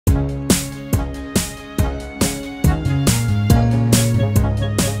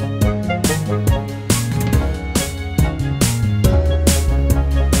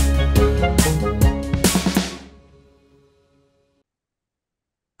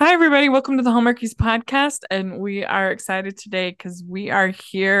Hi, everybody. Welcome to the Hallmarkies podcast. And we are excited today because we are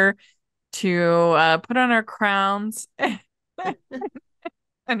here to put on our crowns and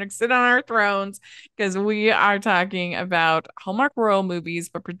sit on our thrones because we are talking about Hallmark Royal movies,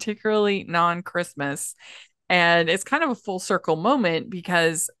 but particularly non-Christmas. And it's kind of a full circle moment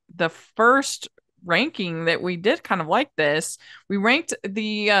because the first ranking that we did kind of like this, we ranked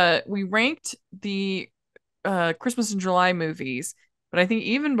the Christmas in July movies, but I think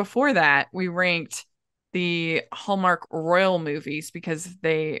even before that, we ranked the Hallmark Royal movies because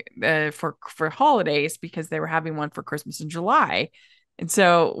they for holidays because they were having one for Christmas in July, and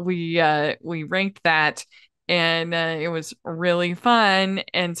so we ranked that, and it was really fun.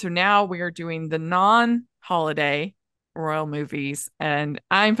 And so now we are doing the non-holiday Royal movies, and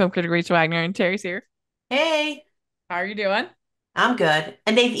I'm film critic Rachel Wagner, and Terry's here. Hey, How are you doing? I'm good.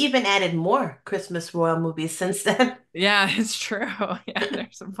 And they've even added more Christmas Royal movies since then. Yeah, it's true. Yeah,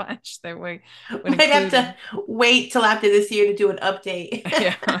 there's a bunch that we would Might have include. to wait till after this year to do an update.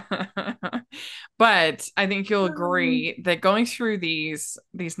 Yeah. But I think you'll Um, agree that going through these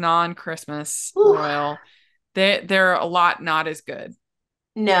non-Christmas whew, royal, they're a lot not as good.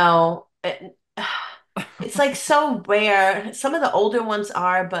 no, it's like so rare. Some of the older ones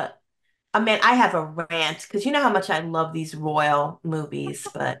are, but I mean, I have a rant because you know how much I love these royal movies,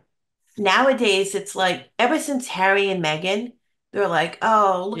 but nowadays it's like ever since Harry and Meghan, they're like,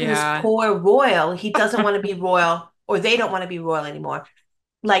 oh, look at this Yeah. poor royal. He doesn't want to be royal, or they don't want to be royal anymore.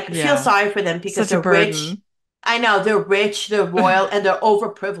 Like feel Yeah. sorry for them because Such a they're rich. burden. I know they're rich, they're royal, and they're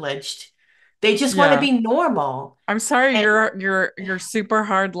overprivileged. They just want to Yeah. be normal. I'm sorry And your super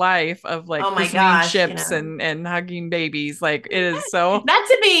hard life of like oh my christening gosh, ships and hugging babies. Like it is so not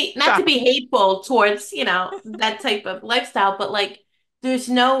to be tough. hateful towards, that type of lifestyle, but like there's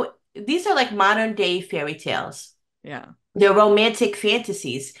no these are like modern day fairy tales. Yeah. They're romantic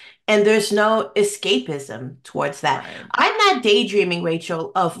fantasies, and there's no escapism towards that. Right. I'm not daydreaming,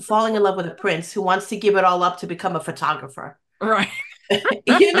 Rachel, of falling in love with a prince who wants to give it all up to become a photographer. Right.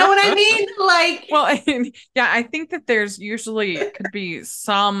 You know what I mean? Like, Well, yeah, I think that there's usually could be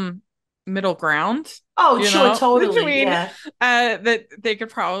some middle ground, oh, sure, totally. between Yeah. that they could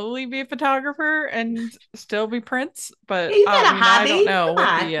probably be a photographer and still be Prince, but He's I got a mean, I don't hobby. know Come what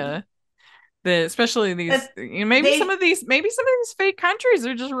on. the especially But maybe some they, of these fake countries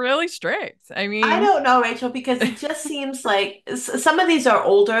are just really strict. I I mean, don't know, Rachel, because it just seems like some of these are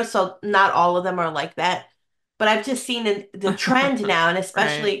older, so not all of them are like that. But I've just seen the trend now, and right.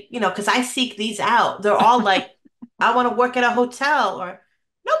 especially, because I seek these out. They're all like, I want to work at a hotel, or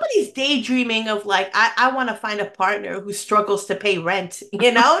nobody's daydreaming of like, I want to find a partner who struggles to pay rent.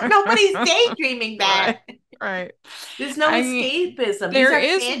 Nobody's daydreaming that. Right. Right. There's no I mean, escapism. These there are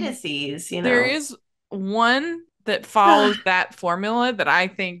is there fantasies. is one that follows that formula that I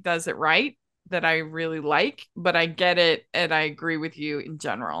think does it right, that I really like, but I get it and I agree with you in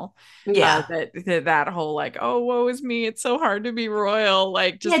general. Yeah. That whole like, oh, woe is me, it's so hard to be royal,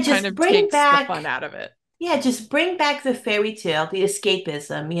 like Yeah, just kind just of bring takes the back fun out of it. just bring back the fairy tale, the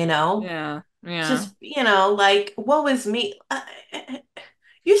escapism. Yeah. Yeah. Just, like, woe is me.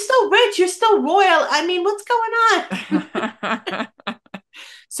 You're still rich, you're still royal. I mean, what's going on?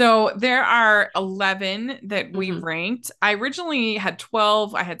 So there are 11 that we Mhm. ranked. I originally had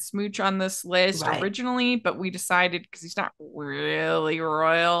 12. I had Smooch on this list Right. originally, but we decided because he's not really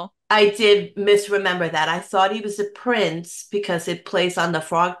royal. I did misremember that. I thought he was a prince because it plays on the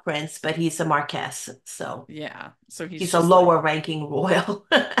Frog Prince, but he's a Marquess. So Yeah. So he's he's a just like, lower ranking royal.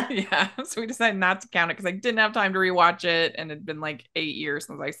 yeah. So we decided not to count it because I didn't have time to rewatch it and it'd been like 8 years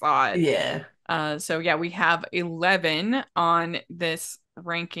since I saw it. Yeah. So yeah, we have 11 on this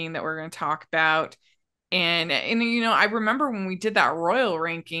ranking that we're going to talk about. And I remember when we did that royal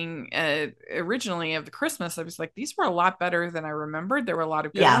ranking originally of the Christmas, I was like, these were a lot better than I remembered. There were a lot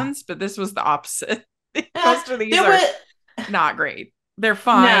of good Yeah. ones, but this was the opposite. Eh, Most of these there are were not great. They're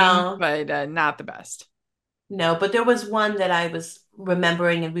fine, no. but not the best. No, but there was one that I was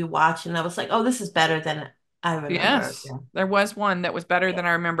remembering and rewatched, and I was like, "Oh, this is better than I remember." Yes, Yeah. there was one that was better Yeah. than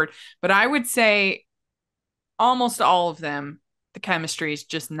I remembered, but I would say almost all of them, the chemistry is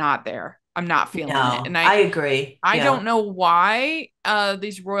just not there. I'm not feeling it. And No, I agree. I Yeah. don't know why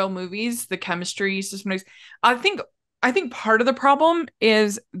these royal movies, the chemistry is just nice. I think I think part of the problem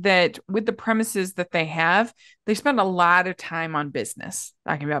is that with the premises that they have, they spend a lot of time on business,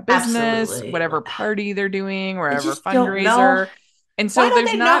 talking about business, Absolutely. whatever party they're doing, I wherever just don't know. fundraiser. And Why so don't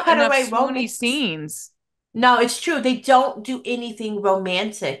there's they know not how to enough write swoony romance? scenes. No, it's true. They don't do anything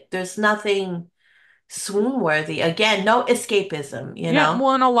romantic. There's nothing swoon worthy. Again, no escapism, you Yeah, know?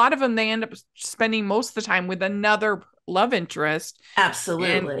 well, and a lot of them they end up spending most of the time with another love interest, and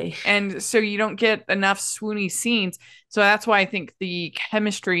Absolutely. so you don't get enough swoony scenes. So that's why I think the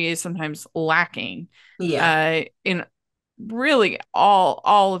chemistry is sometimes lacking. Yeah. In really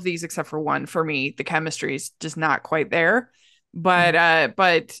all of these except for one, for me the chemistry is just not quite there, but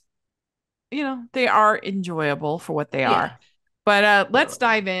Mhm. they are enjoyable for what they are. Yeah. But let's Totally.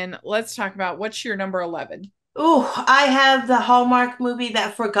 dive in. Let's talk about what's your number 11. Oh, I have the Hallmark movie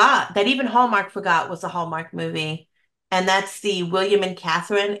that even Hallmark forgot was a Hallmark movie. And that's the William and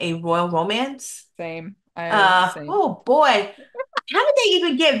Catherine, A Royal Romance. Same. Same. Oh boy. How did they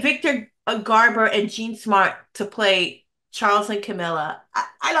even get Victor Garber and Jean Smart to play Charles and Camilla?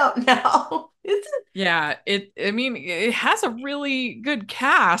 I don't know. Yeah, I mean, it has a really good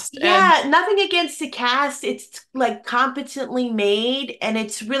cast, and Yeah, nothing against the cast. It's like competently made, and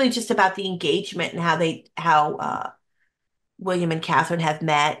it's really just about the engagement and how William and Catherine have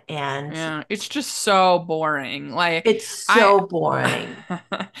met, and yeah, it's just so boring. Like it's I so boring.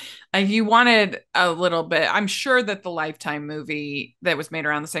 if you wanted a little bit, I'm sure that the Lifetime movie that was made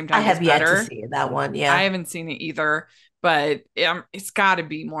around the same I time was have yet to better. see that one. I Yeah. haven't seen it either, but it's got to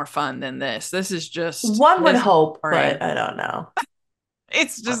be more fun than this. One would This is hope, but boring. I don't know.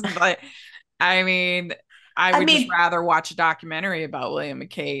 It's just like, I mean, I I would just mean, rather watch a documentary about William and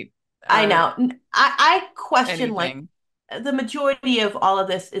Kate. I Uh, know. I question like anything. the majority of all of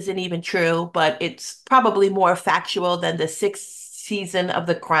this isn't even true, but it's probably more factual than the sixth season of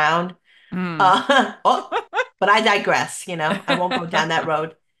The Crown. Mm. Oh, but I digress, I won't go down that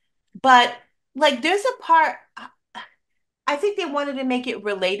road. But like there's a part I think they wanted to make it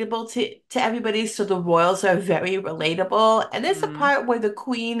relatable to everybody, so the royals are very relatable. And there's a Mm. part where the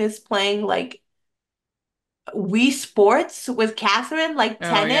queen is playing like Wii Sports with Catherine, like Oh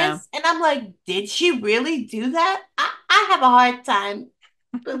yeah. tennis. And I'm like, did she really do that? I have a hard time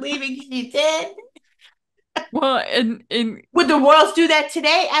believing she did. Well, and Would the royals do that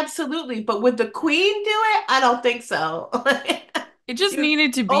today? Absolutely. But would the queen do it? I don't think so. it just She was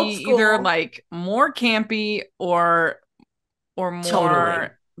needed to old be either school. like more campy or more Totally.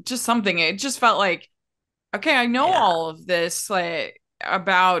 just something. It just felt like, okay, I know Yeah. all of this, like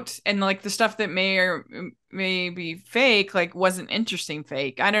about, and like the stuff that may be fake, like wasn't interesting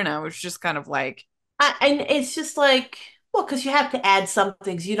fake. I don't know. It was just kind of like, And it's just like, well, because you have to add some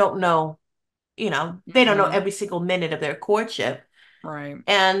things you don't know, they don't know mhm, every single minute of their courtship. right,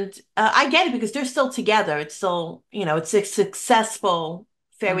 And I get it because they're still together. It's still, it's a successful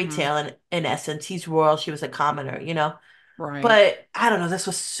fairy hmm, tale in essence. He's royal, she was a commoner. right. But I don't know, this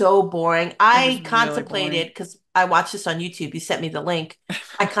was so boring. It was I really contemplated, boring. because I watched this on YouTube, you sent me the link.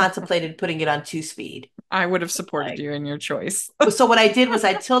 I contemplated putting it on two speed. I would have supported Like, you in your choice. so what I did was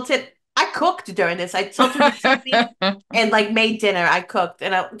I cooked during this. I tilted the TV and like made dinner. I cooked.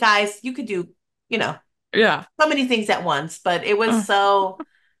 And guys, you could do, you know, Yeah. so many things at once, but it was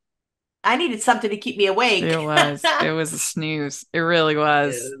I needed something to keep me It awake. was. It was a snooze. It really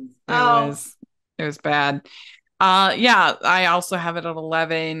was. It Oh, was. It was bad. Yeah, I also have it at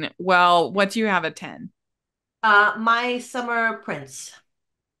 11. Well, what do you have at 10? My Summer Prince.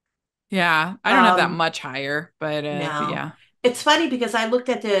 Yeah, I don't have that Um, much higher, but no. yeah. It's funny because I looked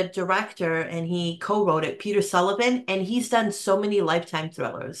at the director and he co-wrote it, Peter Sullivan, and he's done so many Lifetime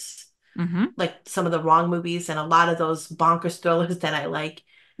thrillers, Hmm. like some of the wrong movies and a lot of those bonkers thrillers that I like.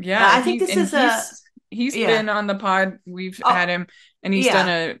 Yeah, I think this is a, he's yeah. been on the pod. We've had Oh, him and he's done yeah.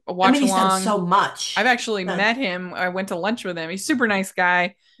 a I mean, watch he's done along. so much. I've actually Done. met him. I went to lunch with him. He's a super nice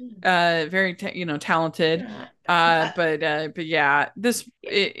guy, very talented. Yeah. But yeah,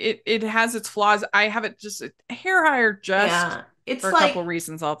 it has its flaws. I have it just a hair higher, just Yeah. for It's a couple like,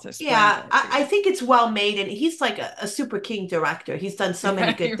 reasons. I'll explain yeah, to I, you. I think it's well made and he's like a super king director. He's done so many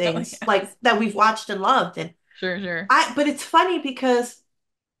Yeah, he good really things like has. that we've watched and loved. And Sure, sure. but it's funny because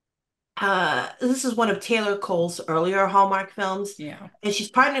this is one of Taylor Cole's earlier Hallmark films, Yeah. and she's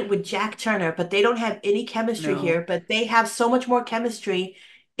partnered with Jack Turner, but they don't have any chemistry No. here, but they have so much more chemistry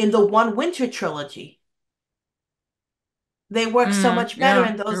in the One Winter trilogy. They work so much better Yeah,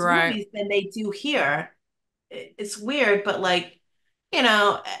 in you're those right. movies than they do here. It's weird, but like, you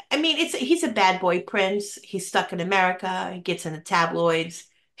know, I mean, he's a bad boy prince. He's stuck in America. He gets in the tabloids.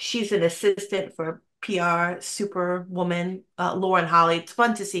 She's an assistant for PR superwoman, Lauren Holly. It's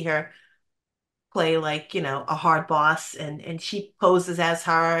fun to see her play like, a hard boss and she poses as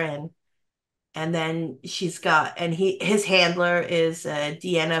her and then she's got and his handler is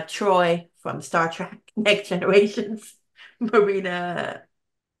Deanna Troy from Star Trek Next Generations, Marina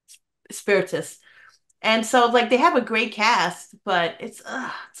Spiritus. And so like they have a great cast, but it's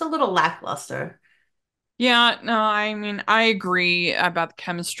a little lackluster. Yeah, no, I mean, I agree about the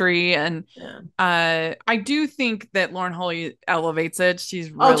chemistry, and Yeah. I do think that Lauren Holly elevates it.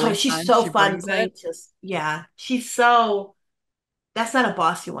 She's Oh, really she's fun. so She fun brings playing it. just, yeah. She's so, that's not a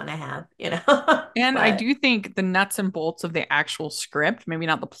boss you want to have, And I But do think the nuts and bolts of the actual script, maybe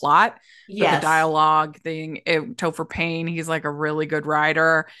not the plot, but the yes. dialogue thing, Topher Payne, he's like a really good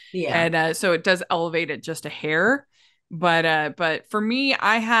writer. Yeah. And so it does elevate it just a hair. But for me,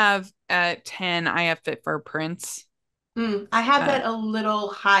 I have at 10, I have Fit for a Prince. I have Uh, that a little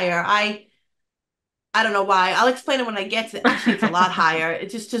higher. I don't know why. I'll explain it when I get to it. Actually, it's a lot higher.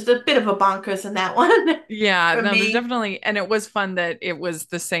 It's just a bit of a bonkers in that one Yeah, for no, there's me. definitely, and it was fun that it was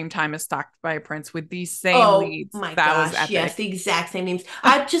the same time as Stalked by a Prince with these same Oh leads. my That was gosh, yes, epic. the exact same names.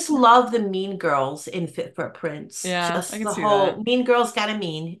 I just love the Mean Girls in Fit for a Prince. Yeah, I Just can the see that. whole Mean Girls gotta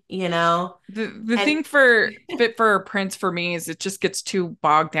mean. The And thing for Fit for a Prince for me is it just gets too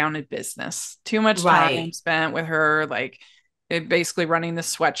bogged down in business. Too much time right. spent with her, like it basically running the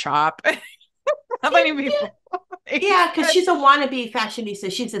sweatshop. How many people? Yeah, because she's a wannabe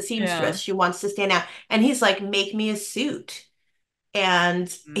fashionista. She's a Yeah. seamstress. She wants to stand out. And he's like, make me a suit. And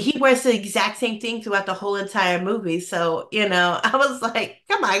Mm. he wears the exact same thing throughout the whole entire movie. So, I was like,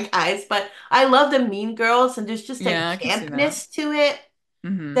 come on, guys. But I love the Mean Girls, and there's just a Yeah, I can see that. campness to it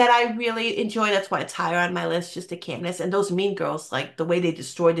Hmm. that I really enjoy. That's why it's higher on my list, just the campness. And those Mean Girls, like the way they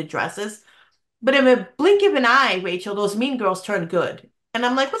destroyed the dresses. But in a blink of an eye, Rachel, those Mean Girls turned good. And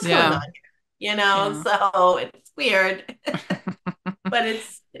I'm like, what's going on Yeah. here? Yeah. So it's weird, but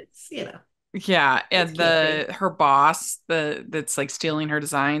Yeah, it's and campy. the her boss, the that's like stealing her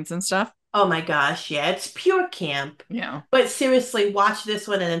designs and stuff. Oh my gosh, yeah, it's pure camp. Yeah. But seriously, watch this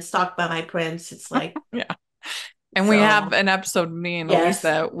one and then Stalked by My Prince. It's like, Yeah. And we have so an episode, me and Elise, yes,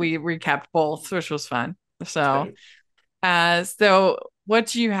 that we recapped both, which was fun. it's So, great. what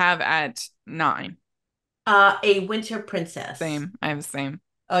do you have at 9? A Winter Princess. Same. I have the same.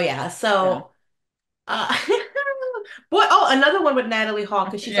 Oh yeah, Yeah. so uh boy, oh, another one with Natalie Hall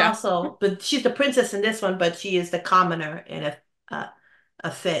because Yeah. but she's the princess in this one, but she is the commoner in uh,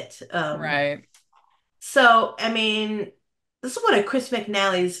 a fit. Right. So I mean, this is one of Chris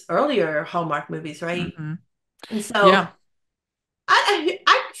McNally's earlier Hallmark movies, right? Hmm. And so Yeah. I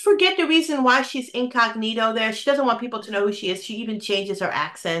forget the reason why she's incognito there. She doesn't want people to know who she is. She even changes her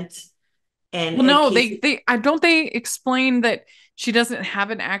accent Well, and no, Casey. I don't they explain that she doesn't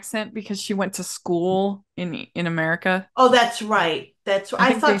have an accent because she went to school in America. Oh, that's right. I I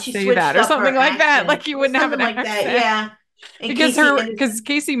think they thought she say that switched or up something her like that. accent. Like you It was wouldn't have something an like that. accent Yeah. And Casey ended. because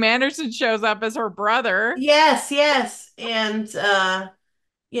Casey Manderson shows up as her brother. Yes, yes. And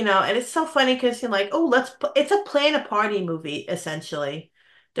and it's so funny because you're like, oh, it's a plan a party movie, essentially.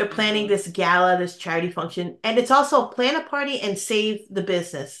 They're planning Hmm. this gala, this charity function, and it's also plan a party and save the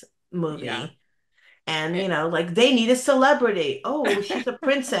business Yeah. movie. And, Eh, like they need a celebrity. Oh, she's a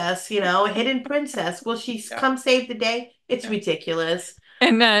princess, a hidden princess. Will she yeah. come save the day? It's Yeah. ridiculous.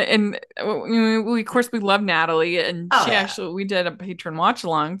 And we of course we love Natalie, and Oh she yeah. actually we did a patron watch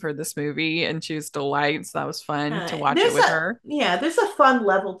along for this movie, and she was delighted, so that was fun to watch it with her. There's a fun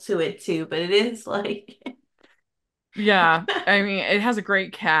level to it too, but it is like Yeah, I mean it has a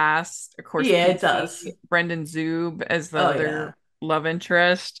great cast. Of course, yeah, it does. Casey, Brendan Zoob as the Oh yeah. other love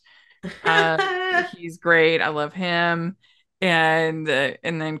interest. He's great. I love him. And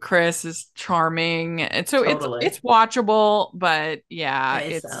then Chris is charming. And so Totally. it's watchable, but yeah,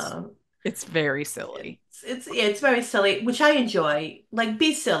 It's it's very silly. yeah, it's very silly, which I enjoy. Like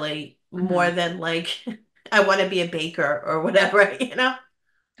be silly more Hmm. than like I want to be a baker or whatever.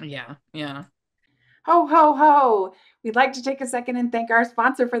 Yeah, yeah. Ho, ho, ho! We'd like to take a second and thank our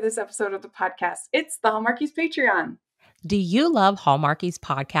sponsor for this episode of the podcast. It's the Hallmarkies Patreon. Do you love Hallmarkies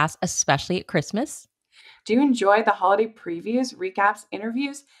podcast, especially at Christmas? Do you enjoy the holiday previews, recaps,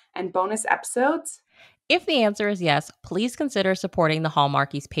 interviews, and bonus episodes? If the answer is yes, please consider supporting the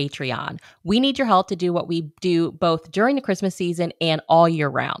Hallmarkies Patreon. We need your help to do what we do both during the Christmas season and all year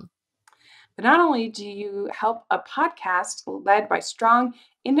round. But not only do you help a podcast led by strong,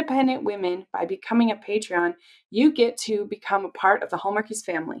 independent women by becoming a Patreon, you get to become a part of the Hallmarkies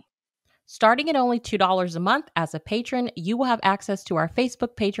family. Starting at only $2 a month as a patron, you will have access to our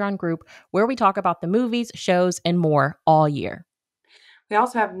Facebook Patreon group where we talk about the movies, shows, and more all year. We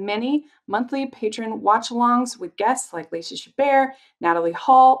also have many monthly patron watch-alongs with guests like Lacey Chabert, Natalie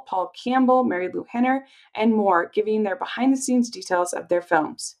Hall, Paul Campbell, Mary Lou Henner, and more, giving their behind-the-scenes details of their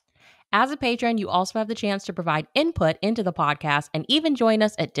films. As a patron, you also have the chance to provide input into the podcast and even join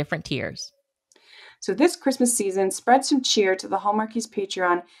us at different tiers. So this Christmas season, spread some cheer to the Hallmarkies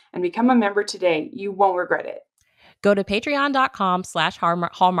Patreon and become a member today. You won't regret it. Go to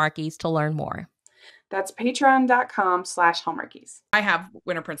patreon.com/Hallmarkies to learn more. That's patreon.com/Hallmarkies. I have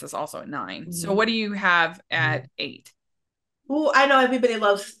Winter Princess also at 9. So what do you have at 8? Oh, I know everybody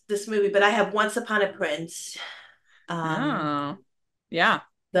loves this movie, but I have Once Upon a Prince. Um, Oh, yeah.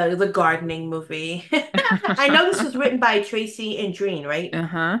 the gardening movie. I know this was written by Tracy and Dreen, right?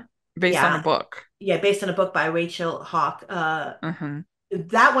 Uh-huh. Based on a Yeah. book. Yeah, based on a book by Rachel Hawk. Uh-huh.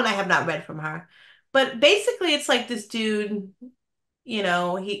 That one I have not read from her. But basically it's like this dude,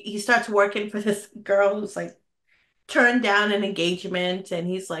 he starts working for this girl who's like turned down an engagement and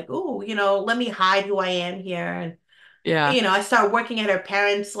he's like, "Oh, let me hide who I am here." And Yeah. I start working at her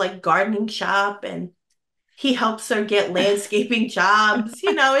parents' like gardening shop and he helps her get landscaping jobs.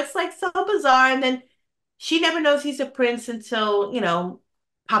 It's like so bizarre. And then she never knows he's a prince until,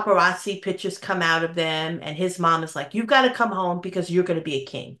 paparazzi pictures come out of them. And his mom is like, "You've got to come home because you're going to be a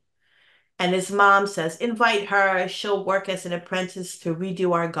king." And his mom says, "Invite her. She'll work as an apprentice to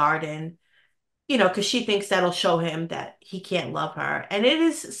redo our garden." Because she thinks that'll show him that he can't love her. And it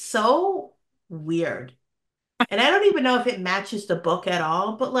is so weird. And I don't even know if it matches the book at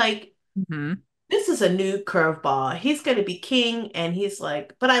all, but like, Mm-hmm. this is a new curveball. He's going to be king, and he's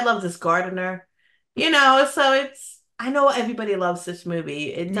like, "But I love this gardener." So I know everybody loves this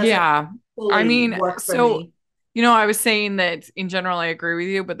movie. It doesn't Yeah. I fully mean, work for so, me. I was saying that in general, I agree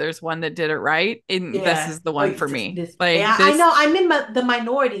with you, but there's one that did it right. And this Yeah. is the Oh, one for me. Like yeah, I this, know. I'm in the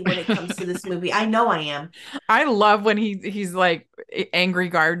minority when it comes to this movie. I know I am. I love when he's like angry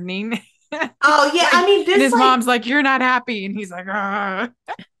gardening. Oh, yeah. Like, and his mom's like, "You're not happy." And he's like, "Ah."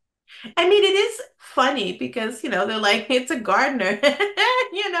 I mean, it is funny because, they're like, it's a gardener.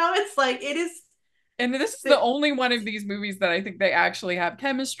 It's like, it is. And this is the only one of these movies that I think they actually have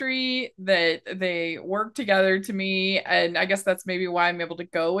chemistry, that they work together to me. And I guess that's maybe why I'm able to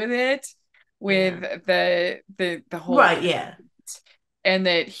go with it, with Yeah. the whole, Right. Yeah. and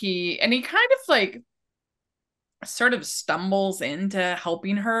that he kind of like sort of stumbles into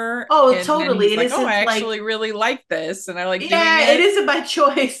helping her. Oh, And then totally. he's It like, "Oh, I isn't like, actually really like this and I like doing yeah, it it." isn't by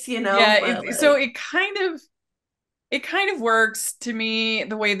choice, Yeah, but so like, it kind of works to me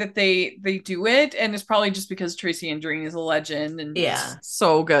the way that they do it, and it's probably just because Tracy Andreen is a legend and yeah.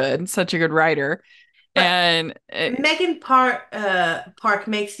 so good, such a good writer. But And Megan Park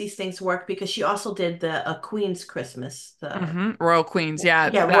makes these things work because she also did the A Queen's Christmas, the Royal Queens, yeah,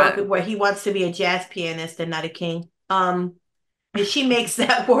 yeah, that, where he wants to be a jazz pianist and not a king. And she makes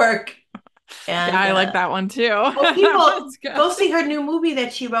that work. yeah, And I like that one too. oh, That people one's good. go see her new movie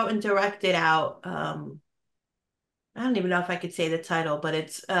that she wrote and directed out. I don't even know if I could say the title, but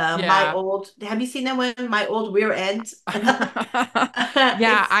it's My Yeah. Old. Have you seen that one? My Old Rear End.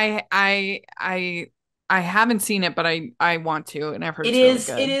 Yeah, It's I haven't seen it, but I want to, and I've heard it it's really is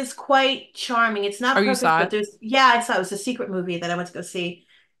it good. is quite charming. It's Oh, not you perfect, saw but it? there's yeah, I saw it was a secret movie that I went to go see.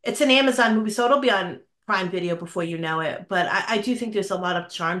 It's an Amazon movie, so it'll be on Prime Video before you know it. But I do think there's a lot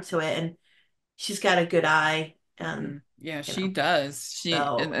of charm to it, and she's got a good eye, and Yeah, you she know, does. She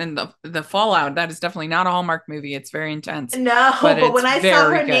so and the Fallout, that is definitely not a Hallmark movie. It's very intense, no, but but it's when I saw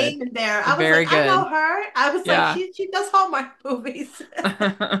very her good. name in there, I was like, Very I know good. her. I was like, Yeah. she does Hallmark movies.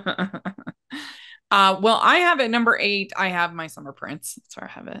 Well, I have at number 8, I have My Summer Prince. That's where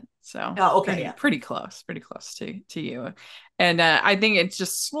I have it. So Oh, okay, pretty yeah. pretty close to you. And I think it's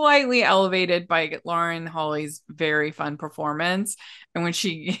just slightly elevated by Lauren Holly's very fun performance. And when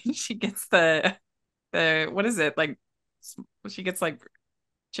she she gets the what is it? Like she gets like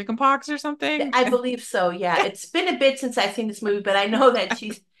chicken pox or something. I believe so, yeah. It's been a bit since I've seen this movie, but I know that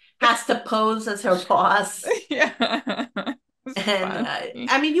she has to pose as her boss. Yeah. It's And fun.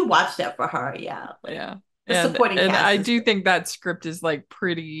 I mean, you watch that for her, yeah. Like Yeah. the And supporting and I cast is do great. think that script is like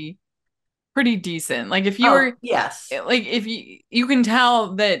pretty decent. Like if you Oh, were yes. like if you can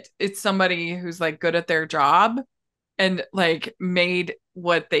tell that it's somebody who's like good at their job and like made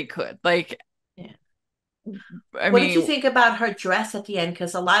what they could. Like Yeah. I What did you mean, think about her dress at the end?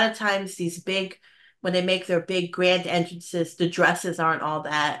 Because a lot of times when they make their big grand entrances, the dresses aren't all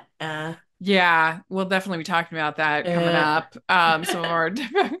that. yeah, we'll definitely be talking about that coming Uh, up. Some of our better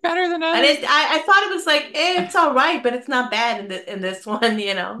than and others. I thought it was like, it's all right, but it's not bad in this one.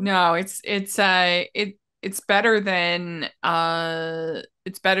 No, it's better than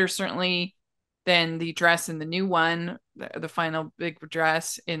it's better certainly than the dress in the new one, the final big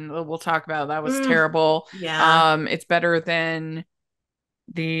dress in we'll talk about that was Mm, terrible. yeah. It's better than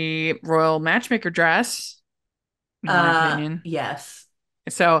the Royal Matchmaker dress, in my opinion. Yes.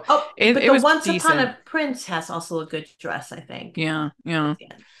 So Oh, but it the was Once Upon decent. a Prince has also a good dress, I think. Yeah, At yeah. the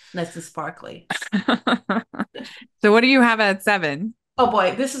end. Nice and sparkly. So what do you have at 7? Oh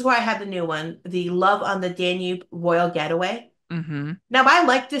boy, this is where I had the new one, the Love on the Danube Royal Getaway. Mm-hmm. Now, I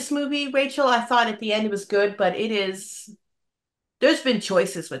like this movie, Rachel. I thought at the end it was good, but there's been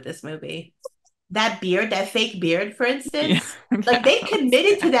choices with this movie. That beard, that fake beard, for Yeah. instance, like That they was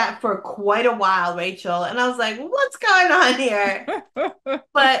committed to that for quite a while, Rachel. And I was like, what's going on here? bad.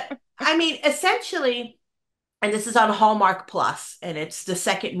 But I mean, essentially, and this is on Hallmark Plus, and it's the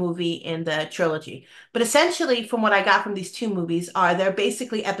second movie in the trilogy. But essentially, from what I got from these two movies, they're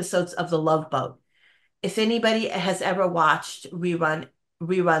basically episodes of The Love Boat. If anybody has ever watched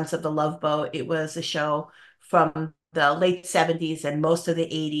reruns of The Love Boat, it was a show from the late 70s and most of the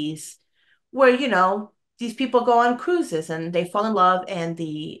 80s where, these people go on cruises and they fall in love, and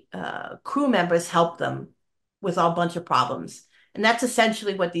the crew members help them with a bunch of problems. And that's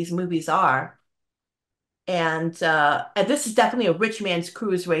essentially what these movies are. And this is definitely a rich man's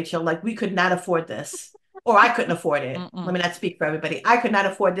cruise, Rachel. Like we could not afford this, or I couldn't afford it. Let Mm-mm. me not speak for everybody. I could not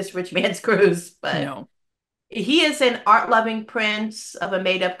afford this rich man's cruise, but No. he is an art-loving prince of a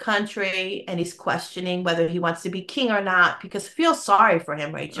made-up country, and he's questioning whether he wants to be king or not because feel sorry for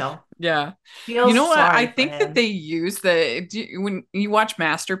him, Rachel. Yeah. Feel You know what? I sorry for think that him. they use when you watch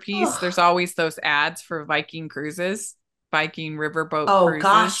Masterpiece, there's Oh, always those ads for Viking cruises, Viking riverboat oh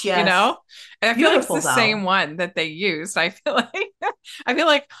gosh, cruises, you yes. know? And I feel like it's the Beautiful same though. one that they used. I feel like I feel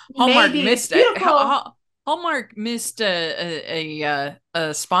like Hallmark Maybe it's missed it. beautiful. Hallmark missed a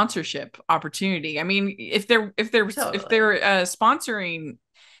sponsorship opportunity. I mean, if Totally. they're sponsoring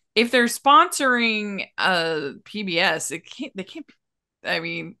if they're sponsoring PBS, they can't be, I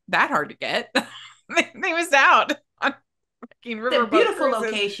mean, that hard to get. They missed out on fucking The riverboat beautiful cruises.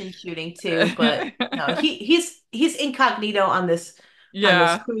 location shooting too, but no, he's incognito on this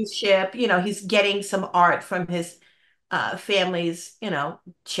Yeah, cruise ship. He's getting some art from his family's,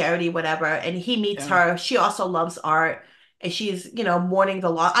 charity, whatever, and he meets yeah, her. She also loves art, and she's, mourning the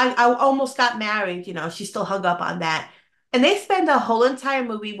loss. I almost got married, she's still hung up on that. And they spend the whole entire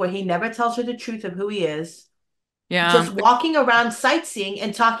movie where he never tells her the truth of who he is, yeah, just walking around sightseeing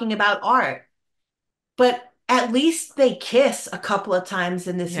and talking about art. But at least they kiss a couple of times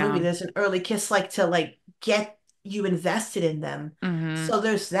in this movie. yeah. There's an early kiss, like to like get you invested in them. Hmm. So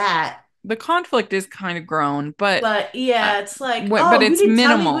there's that. The conflict is kind of grown, But uh, yeah, it's like, but oh, you it's didn't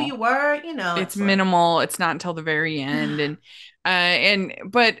tell me who you minimal. were. It's It's like, minimal. It's not until the very end, and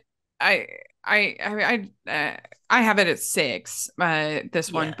but I I have it at 6.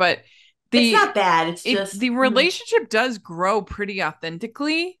 This one, yeah, but it's the not bad. It's just, the relationship does grow pretty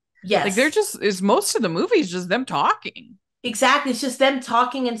authentically. Like they're yes, just is most of the movies just them talking. exactly. It's just them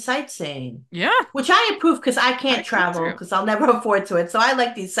talking and sightseeing, Yeah, which I approve because I I can't do travel too. because I'll never afford to it. So I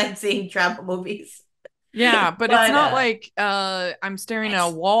like these sightseeing travel movies. Yeah, but it's But not like I'm staring at a it's,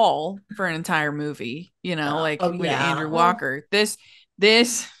 wall for an entire movie, like oh with Andrew yeah, well, Walker. This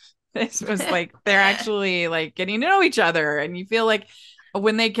this was like they're actually like getting to know each other, and you feel like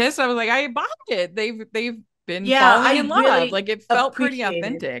when they kiss, I was like, I bought it. They've been yeah, falling in I love. really Like it felt pretty appreciated.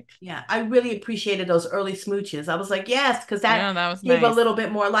 authentic. Yeah, I really appreciated those early smooches. I was like, yes, because that Yeah, that was gave a nice. little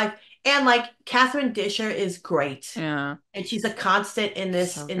bit more life. And like Catherine Disher is great, Yeah, and she's a constant in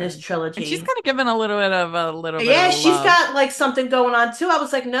this so good. And she's trilogy. kind of given a little bit of Yeah, she's love. got like something going on too. I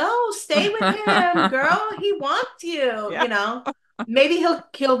was like, no, stay with him, girl. He wants you, Yeah, Maybe he'll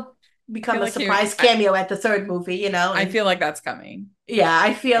I feel become a like he. surprise cameo at the third movie, I and feel like that's coming. yeah,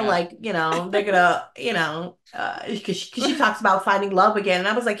 I feel Yeah, like, they're gonna, because she talks about finding love again. And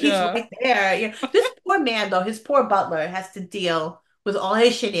I was like, he's yeah. right there. This poor man, though, his poor butler has to deal with all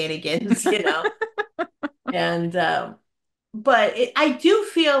his shenanigans. And, but I do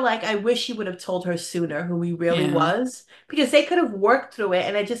feel like I wish he would have told her sooner who he really Yeah. was, because they could have worked through it.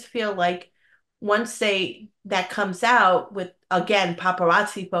 And I just feel like once that comes out with, again,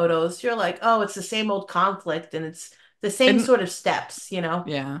 paparazzi photos, you're like, oh, it's the same old conflict, and it's the same And sort of steps.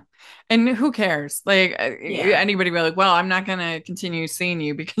 yeah. And who cares? Like Yeah. anybody be like, well, I'm not gonna continue seeing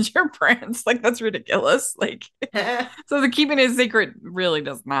you because you're Prince. Like that's ridiculous. Like so the keeping it secret really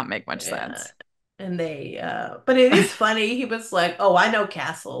does not make much Yeah. sense. And but it is funny. He was like, oh, I know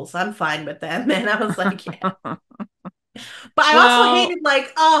castles. I'm fine with them. And I was like, yeah. But I also Well, hated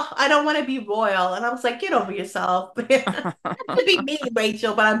like, oh, I don't want to be royal. And I was like, get over yourself. Not to be mean,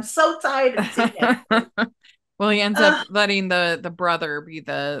 Rachel, but I'm so tired of seeing everything. well, he ends up Uh, letting the brother be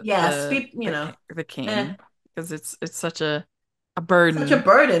yes, the eh, king because it's such a such a burden.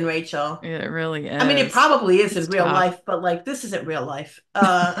 burden, Rachel. It really I mean, it is. probably is It's in real tough. life, but like this isn't real life.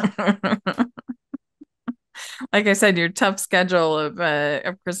 Like I said, your tough schedule of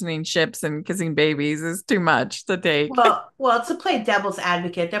christening ships and kissing babies is too much to take. Well, to play devil's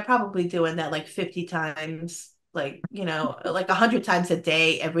advocate, they're probably doing that like 50 times, like, like 100 times a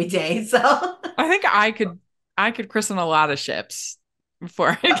day, every day. So, I think I could. I could christen a lot of ships before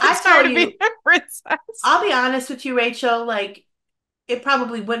I But could I tell start to be you, a princess. I'll be honest with you, Rachel, like it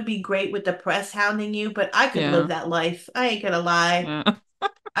probably wouldn't be great with the press hounding you, but I could live Yeah. that life. I ain't gonna lie. Yeah.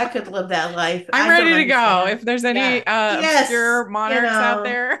 I could live that life. I'm I don't ready to go. understand. If there's Yeah. any Yes, obscure monarchs out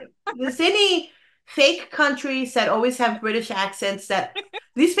there. there's any fake countries that always have British accents that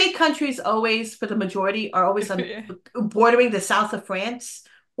these fake countries always, for the majority, are always on bordering the south of France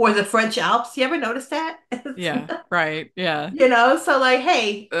or the French Alps. You ever notice that? Yeah, right. Yeah. So like,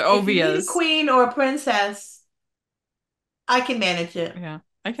 hey, if you need a Ovias. queen or a princess, I can manage it. Yeah.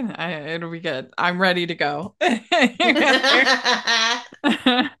 It'll be good. I'm ready to go.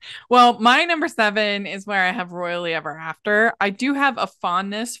 Well, my number 7 is where I have Royally Ever After. I do have a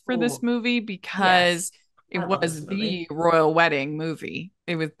fondness for this Ooh, movie yes, because it I love this was movie. the royal wedding movie.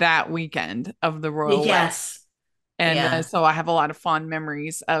 It was that weekend of the royal wedding. Yes, And yeah, so I have a lot of fond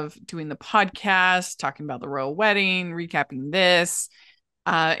memories of doing the podcast, talking about the royal wedding, recapping this.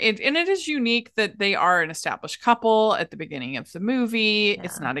 It is unique that they are an established couple at the beginning of the movie.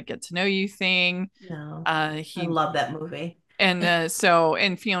 It's yeah. not a get to know you thing. No, I He love that movie. and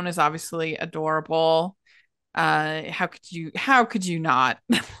Fiona's obviously adorable. How could you not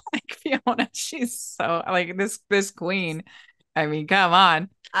like Fiona? She's so like this queen. I mean, come on.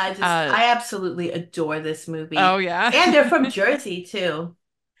 Uh I absolutely adore this oh movie. yeah. And they're from Jersey too,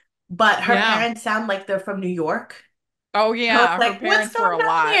 but her Yeah. parents sound like they're from New York. Oh So it's yeah, her like, what's parents going were a on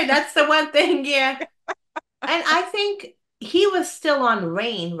lot. here? That's the one thing, yeah. And I think he was still on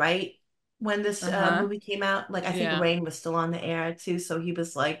Rain, right? When this Uh-huh. movie came out. Like, I think Yeah. Rain was still on the air too. So he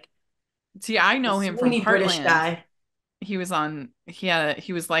was like See, I the know him from swoony British Heartland. guy. He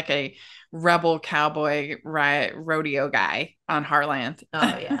was like a rebel cowboy rodeo guy on Heartland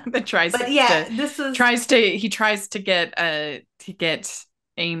Oh, yeah. that tries But to yeah, this was, tries to get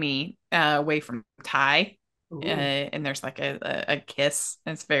Amy away from Ty. ooh. And there's like a kiss.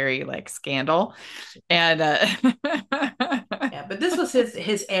 It's very like scandal. And Yeah, but this was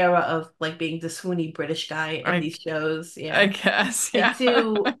his era of like being the swoony British guy in I these shows. I Yeah. guess, I yeah.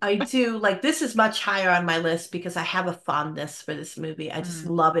 do. I do. Like, this is much higher on my list because I have a fondness for this movie. I just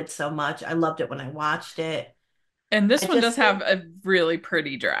Mm. love it so much. I loved it when I watched it. And this I one just does have think a really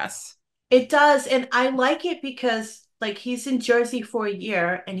pretty dress. it does. And I like it because, like, he's in Jersey for a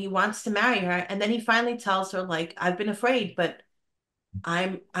year and he wants to marry her. And then he finally tells her, like, I've been afraid, but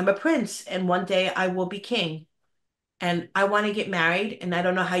I'm a prince and one day I will be king. And I want to get married and I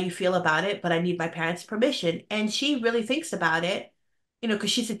don't know how you feel about it, but I need my parents' permission. And she really thinks about it,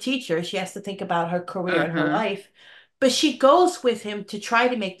 because she's a teacher. She has to think about her career and her Uh-huh. life. But she goes with him to try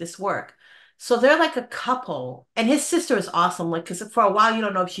to make this work. So they're like a couple. And his sister is awesome. Like, because for a while you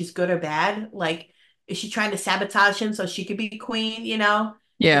don't know if she's good or bad. Like, is she trying to sabotage him so she could be queen? There's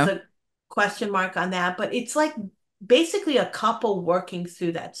Yeah. a question mark on that. But it's like basically a couple working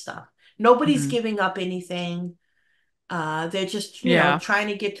through that stuff. Nobody's Mhm. giving up anything. They're just, Yeah. trying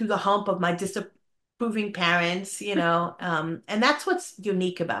to get through the hump of my disapproving parents, and that's what's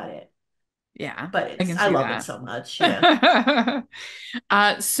unique about it. Yeah. But I can I see love it that. so much. Yeah.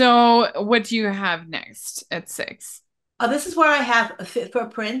 So what do you have next at 6? Oh, this is where I have a fit for a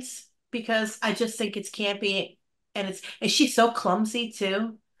prince because I just think it's campy and she's so clumsy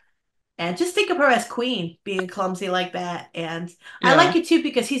too. And just think of her as queen being clumsy like that. And I Yeah. like it too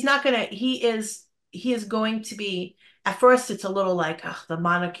because he is going to be, at first it's a little like, oh, the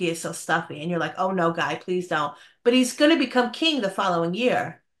monarchy is so stuffy. And you're like, oh no, guy, please don't. But he's going to become king the following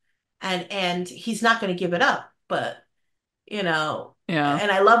year. And he's not going to give it up. But, Yeah.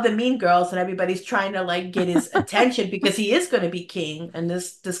 and I love the Mean Girls and everybody's trying to like get his attention because he is going to be king. And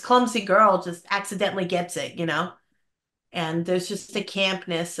this clumsy girl just accidentally gets it. And there's just a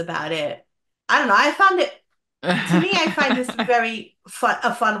campness about it. I don't know. I found it to me. I find this very fun,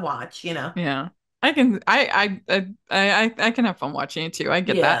 a fun watch. Yeah. I can have fun watching it too. I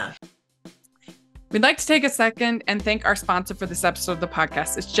get that. Yeah. We'd like to take a second and thank our sponsor for this episode of the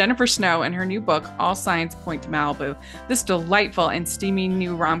podcast. It's Jennifer Snow and her new book, All Signs Point to Malibu. This delightful and steamy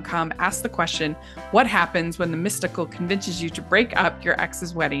new rom-com asks the question, what happens when the mystical convinces you to break up your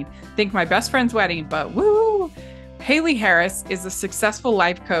ex's wedding? Think My Best Friend's Wedding, but woo! Haley Harris is a successful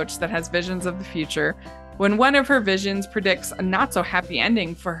life coach that has visions of the future. When one of her visions predicts a not-so-happy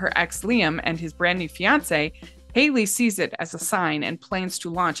ending for her ex Liam and his brand new fiance, Haley sees it as a sign and plans to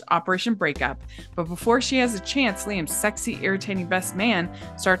launch Operation Breakup, but before she has a chance, Liam's sexy, irritating best man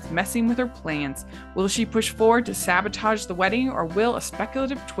starts messing with her plans. Will she push forward to sabotage the wedding, or will a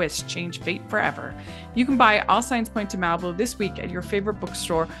speculative twist change fate forever? You can buy All Signs Point to Malibu this week at your favorite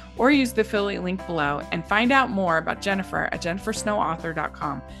bookstore, or use the affiliate link below, and find out more about Jennifer at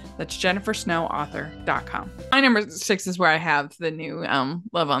jennifersnowauthor.com. That's jennifersnowauthor.com. My number 6 is where I have the new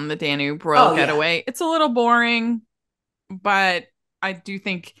Love on the Danube Royal Getaway. It's a little boring, but I do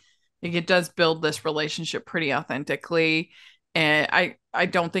think it does build this relationship pretty authentically. And I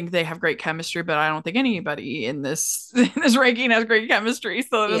don't think they have great chemistry, but I don't think anybody in this ranking has great chemistry,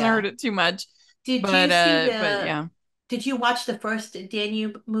 so it doesn't hurt it too much. Did you watch the first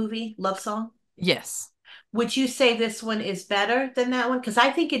Danube movie, Love Song? Yes. Would you say this one is better than that one? Because I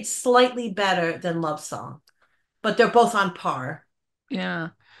think it's slightly better than Love Song, but they're both on par. Yeah.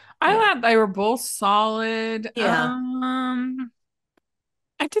 I thought they were both solid. Yeah.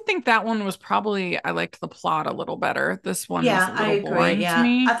 I did think that one was probably, I liked the plot a little better. This one was a I little agree. boring to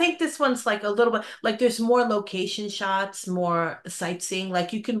me. I think this one's like a little bit like there's more location shots, more sightseeing.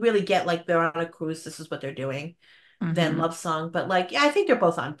 Like you can really get like they're on a cruise, this is what they're doing, than Love Song. But like, yeah, I think they're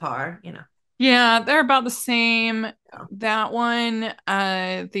both on par, you know. Yeah, they're about the same. Yeah. That one,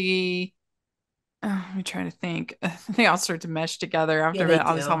 I'm trying to think. They all start to mesh together after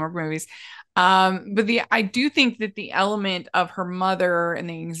all these Hallmark movies. But I do think that the element of her mother and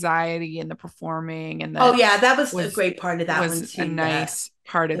the anxiety and the performing and that was a great part of that one too. A nice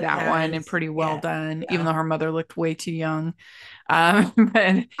part of that one, and pretty well done, even though her mother looked way too young. But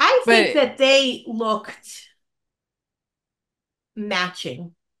I think that they looked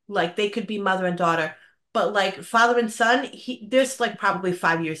matching. Like they could be mother and daughter, but like father and son, there's like probably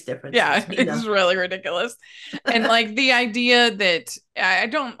 5 years difference. Yeah, it's really ridiculous. And like the idea that I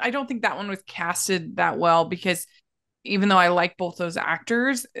don't think that one was casted that well, because even though I like both those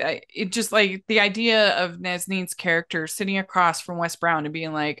actors, it just like the idea of Nazneen's character sitting across from Wes Brown and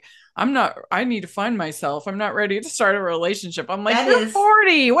being like, I need to find myself. I'm not ready to start a relationship. I'm like, you're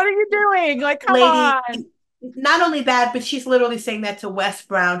 40. What are you doing? Like, come on. Not only that, but she's literally saying that to Wes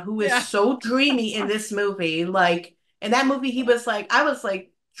Brown, who is so dreamy in this movie. Like in that movie, he was like, I was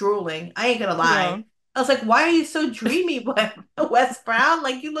like drooling. I ain't gonna lie. Yeah. I was like, why are you so dreamy, Wes Brown?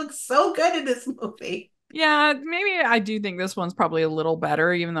 Like you look so good in this movie. Yeah, maybe I do think this one's probably a little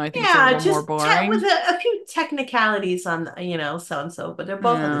better, even though I think it's a little more boring. With a few technicalities on, so and so, but they're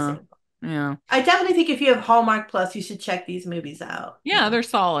both on the same. Yeah. I definitely think if you have Hallmark Plus, you should check these movies out. Yeah, they're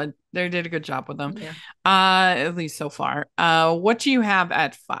solid. They did a good job with them. Yeah. At least so far. What do you have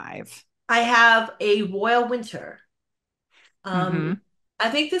at 5? I have a Royal Winter. I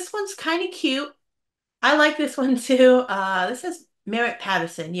think this one's kind of cute. I like this one too. This is Merritt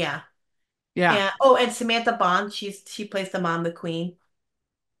Patterson, yeah. Yeah. And Samantha Bond, she plays the mom, the queen.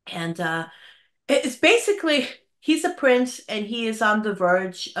 And it's basically he's a prince and he is on the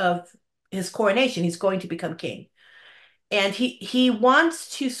verge of his coronation. He's going to become king. And he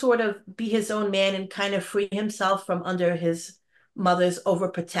wants to sort of be his own man and kind of free himself from under his mother's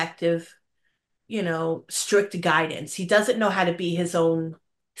overprotective, strict guidance. He doesn't know how to be his own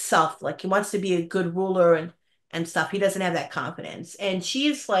self. Like he wants to be a good ruler and stuff. He doesn't have that confidence. And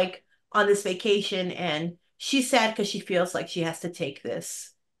she's like on this vacation and she's sad because she feels like she has to take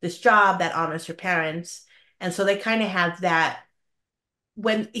this job that honors her parents. And so they kind of have that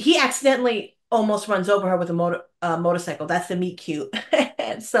when he accidentally almost runs over her with a motorcycle. That's the meet cute.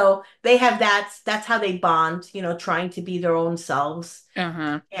 And so they have that's how they bond, trying to be their own selves.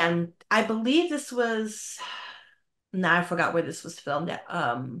 And I believe this was, now I forgot where this was filmed at.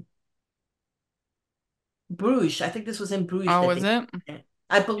 Bruges. I think this was in Bruges. Oh, was it?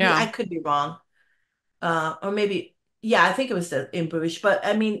 I believe, I could be wrong. Or maybe, yeah, I think it was in Bruges. But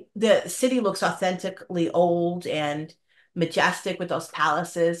I mean, the city looks authentically old and majestic with those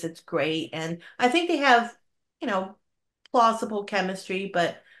palaces. It's great. And I think they have, plausible chemistry.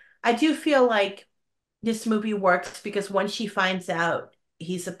 But I do feel like this movie works because once she finds out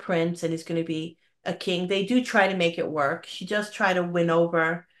he's a prince and he's going to be a king, they do try to make it work. She just try to win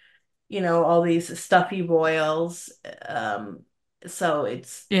over, all these stuffy royals. So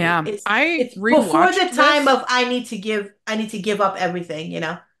it's it's before the time of I need to give up everything,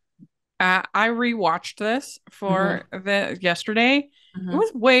 I rewatched this for yesterday. It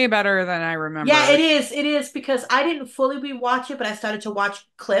was way better than I remember. Yeah, it is because I didn't fully rewatch it, but I started to watch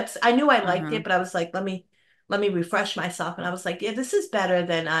clips. I knew I liked it, but I was like, let me refresh myself, and I was like, yeah, this is better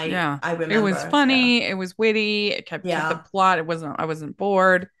than I remember. It was funny, it was witty, it kept the plot. I wasn't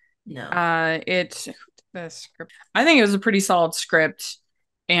bored. No. The script. I think it was a pretty solid script,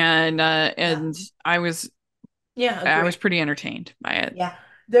 and I was Yeah, I was agree. pretty entertained by it. Yeah.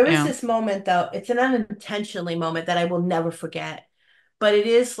 There is Yeah. this moment though, it's an unintentionally moment that I will never forget. But it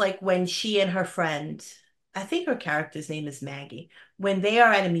is like when she and her friend, I think her character's name is Maggie, when they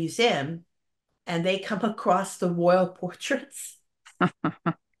are at a museum and they come across the royal portraits.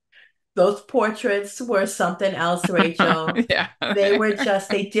 Those portraits were something else, Rachel. Yeah. They were just,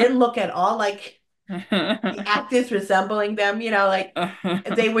 they didn't look at all like the actors resembling them, like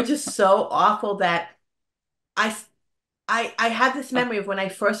they were just so awful that I I had this memory of when I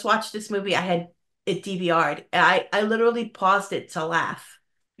first watched this movie, I had it DVR'd. And I literally paused it to laugh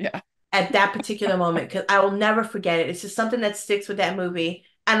Yeah. at that particular moment because I will never forget it. It's just something that sticks with that movie.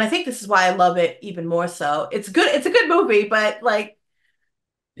 And I think this is why I love it even more so. It's good, it's a good movie, but like,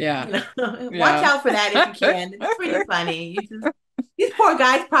 Yeah. watch Yeah. out for that if you can. It's pretty funny. These poor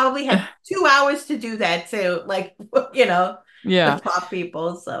guys probably had 2 hours to do that too, like, the Yeah. prop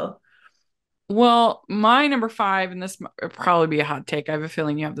people. So Well, my number five, and this would probably be a hot take. I have a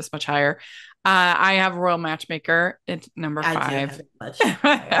feeling you have this much higher. I have Royal Matchmaker. It's number I do five. have it much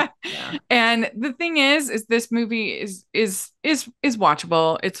higher. Yeah. And the thing is this movie is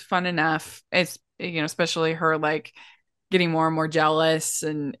watchable. It's fun enough. It's especially her like getting more and more jealous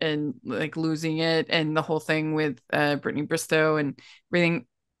and like losing it and the whole thing with Brittany Bristow and everything.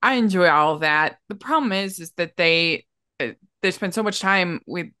 I enjoy all of that. The problem is that they spend so much time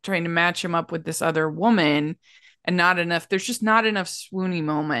with trying to match him up with this other woman and not enough. There's just not enough swoony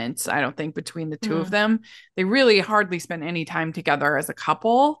moments, I don't think, between the two of Mm. them. They really hardly spend any time together as a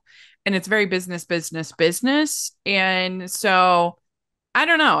couple. And it's very business, business, business. And so I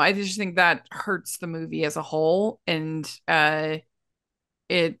don't know. I just think that hurts the movie as a whole. And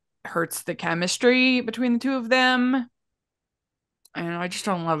it hurts the chemistry between the two of them. And I just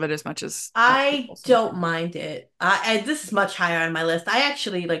don't love it as much as a lot of I people seem to. don't mind it. This is much higher on my list. I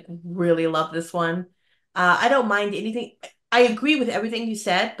actually like really love this one. I don't mind anything. I agree with everything you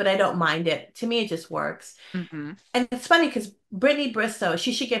said, but I don't mind it. To me, it just works. Mm-hmm. And it's funny because Brittany Bristow,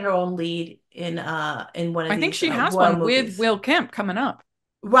 she should get her own lead in one of I think these she has royal one with movies. Will Kemp coming up.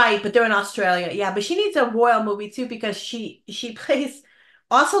 Right, but they're in Australia. Yeah, but she needs a royal movie too because she plays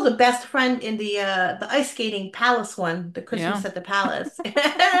also the best friend in the ice skating palace one, the Yeah. Christmas at the Palace.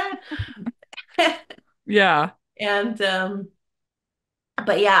 Yeah. And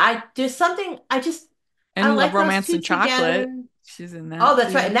but yeah, I there's something I And Love, like those Romance, two and Chocolate. together. She's in Oh, that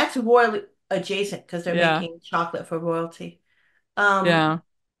that's right. too. And that's royally adjacent because they're Yeah. making chocolate for royalty. Um, Yeah. I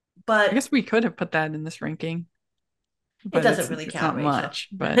but guess we could have put that in this ranking, it but doesn't really it's count, not Rachel. much.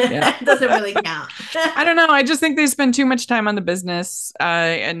 But yeah. It doesn't really count. I don't know. I just think they spend too much time on the business,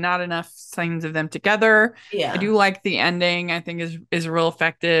 and not enough scenes of them together. I Yeah. do like the ending. I think is real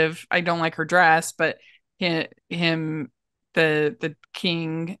effective. I don't like her dress, but him the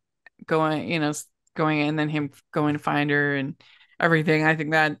king going, going and then him going to find her and everything. I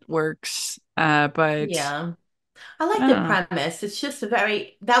think that works. But Yeah. I I like the don't know. premise. It's just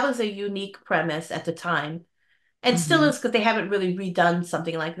that was a unique premise at the time. And still Hmm. is because they haven't really redone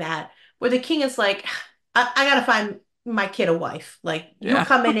something like that, where the king is like, I gotta find my kid a wife. Like, you're Yeah.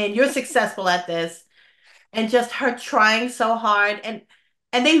 coming in, you're successful at this. And just her trying so hard. And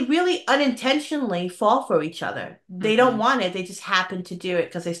they really unintentionally fall for each other. They don't Hmm. want it, they just happen to do it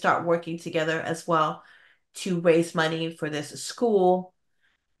because they start working together as well to raise money for this school.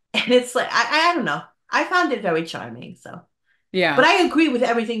 And it's like, I don't know. I found it very charming. So, but Yeah. I agree with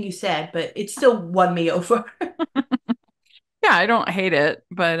everything you said, but it still won me over. Yeah, I don't hate it,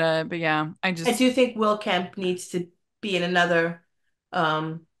 but yeah, I I just do think Will Kemp needs to be in another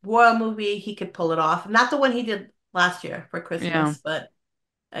royal movie. He could pull it off. Not the one he did last year for yeah, Christmas, but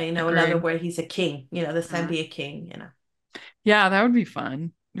another agreed. where he's a king. This time Mhm. be a king. Yeah, that would be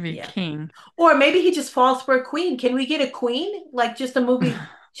fun. To be Yeah. king. Or maybe he just falls for a queen. Can we get a queen? Like just a movie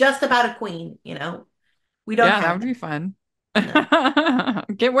just about a queen? We don't Yeah, that have would that. be fun. No.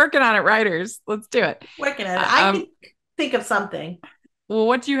 Get working on it, writers. Let's do it. Working on it. Uh, I um, could think of something. well,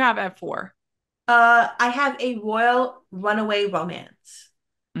 what do you have at four? I have a royal runaway romance.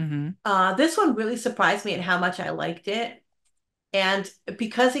 Hmm. This one really surprised me at how much I liked it. And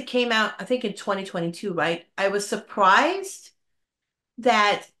because it came out, I think in 2022, right? I was surprised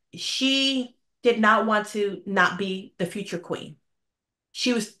that she did not want to not be the future queen.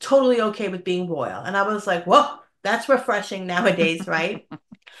 She was totally okay with being royal. And I was like, whoa, that's refreshing nowadays, right?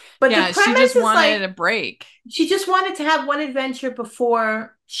 But the Yeah, she premise just is wanted a like break. she just wanted to have one adventure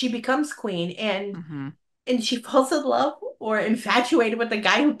before she becomes queen. Hmm. And she falls in love or infatuated with the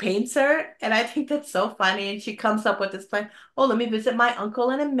guy who paints her. And I think that's so funny. And she comes up with this plan. Oh, let me visit my uncle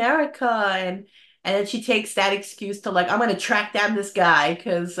in America. And then she takes that excuse to like, I'm gonna track down this guy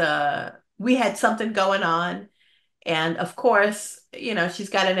because we had something going on. And of course, she's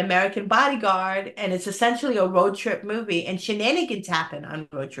got an American bodyguard, and it's essentially a road trip movie, and shenanigans happen on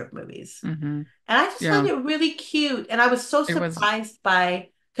road trip movies. Mm-hmm. And I just Yeah, find it really cute. And I was so it was. surprised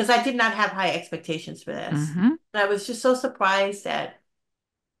because I did not have high expectations for this. Mm-hmm. And I was just so surprised that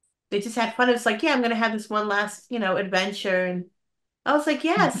they just had fun. It was like, yeah, I'm going to have this one last, adventure. And I was like,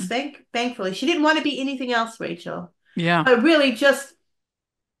 yes, Mm-hmm. thankfully. She didn't want to be anything else, Rachel. Yeah. But really just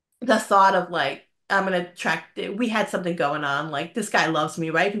the thought of like, I'm going to track, we had something going on. Like, this guy loves me,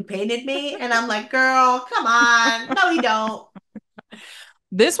 right? Who painted me. And I'm like, girl, come on. No, he don't.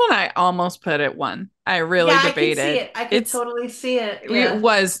 This one I almost put at 1. I really Yeah, I could see debated. it. I could totally see it. It Yeah,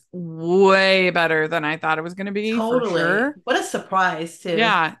 was way better than I thought it was going to be, for totally. sure. What a surprise, too.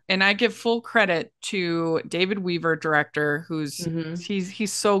 Yeah, and I give full credit to David Weaver, director, who's Hmm.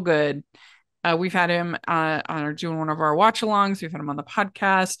 he's so good. We've had him on doing one of our watch-alongs. We've had him on the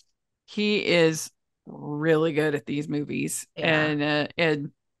podcast. He is really good at these movies, Yeah.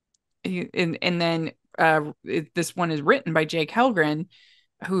 and then this one is written by Jake Helgren,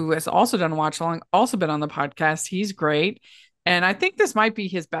 who has also done a watch along, also been on the podcast. He's great. And I think this might be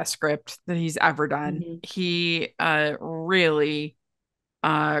his best script that he's ever done. Hmm. He really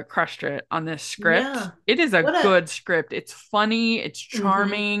crushed it on this script. Yeah. It is a What a good script. It's funny, it's hmm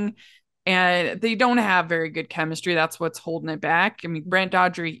charming, and they don't have very good chemistry. That's what's holding it back. I mean, Brent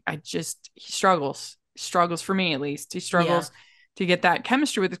Dodry, he struggles for me at least. He Yeah. struggles to get that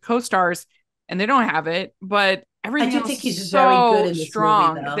chemistry with the co-stars, and they don't have it, but I everything do else think is he's very good so in this movie,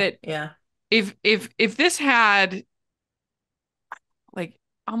 strong though. that Yeah. if this had like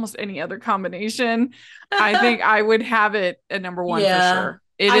almost any other combination, I think I would have it at number 1 for Yeah. sure.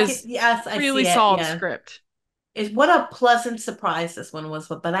 It is Yes, I really see it. solid Yeah. script. What a pleasant surprise this one was,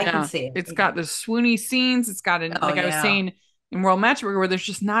 but I can Yeah, see it. it's Yeah. got the swoony scenes. It's got Oh, like I was yeah. saying in World Matchmaker, where there's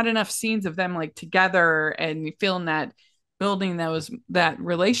just not enough scenes of them like together and feeling that building that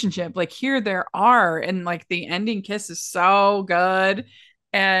relationship. Like here there are, and like the ending kiss is so good,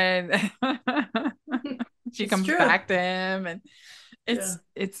 and she It's comes true. back to him, and Yeah.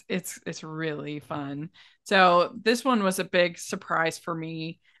 it's really fun. So this one was a big surprise for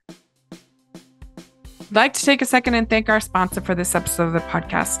me. I'd like to take a second and thank our sponsor for this episode of the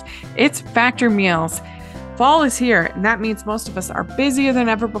podcast. It's Factor Meals. Fall is here, and that means most of us are busier than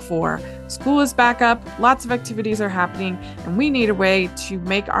ever before. School is back up, lots of activities are happening, and we need a way to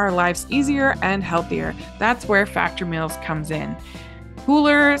make our lives easier and healthier. That's where Factor Meals comes in.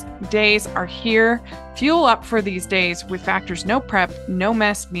 Cooler days are here. Fuel up for these days with Factor's no prep, no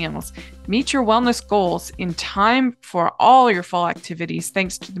mess meals. Meet your wellness goals in time for all your fall activities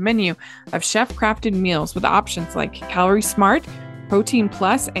thanks to the menu of chef-crafted meals with options like Calorie Smart, Protein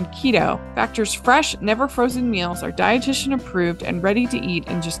Plus, and Keto. Factor's fresh, never frozen meals are dietitian approved and ready to eat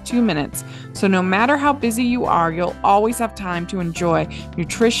in just 2 minutes. So no matter how busy you are, you'll always have time to enjoy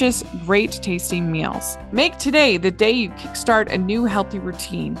nutritious, great tasting meals. Make today the day you kickstart a new healthy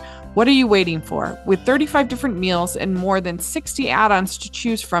routine. What are you waiting for? With 35 different meals and more than 60 add-ons to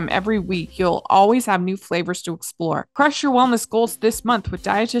choose from every week, you'll always have new flavors to explore. Crush your wellness goals this month with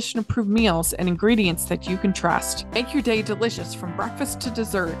dietitian-approved meals and ingredients that you can trust. Make your day delicious from breakfast to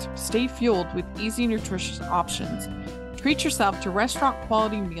dessert. Stay fueled with easy, nutritious options. Treat yourself to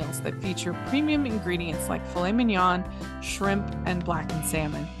restaurant-quality meals that feature premium ingredients like filet mignon, shrimp, and blackened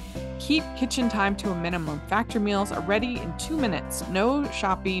salmon. Keep kitchen time to a minimum. Factor meals are ready in 2 minutes. No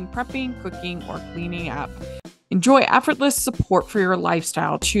shopping, prepping, cooking, or cleaning up. Enjoy effortless support for your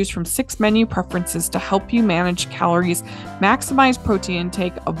lifestyle. Choose from 6 menu preferences to help you manage calories, maximize protein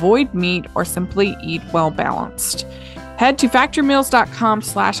intake, avoid meat, or simply eat well balanced. Head to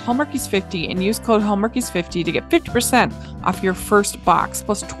factormeals.com/Hallmarkies50 and use code Hallmarkies50 to get 50% off your first box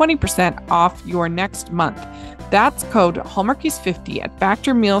plus 20% off your next month. That's code Hallmarkies50 at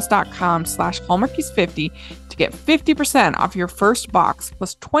factormeals.com/Hallmarkies50 to get 50% off your first box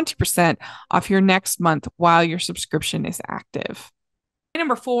plus 20% off your next month while your subscription is active.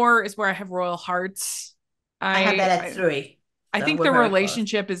 Number 4 is where I have Royal Hearts. I had that at 3. I So think we're the very close.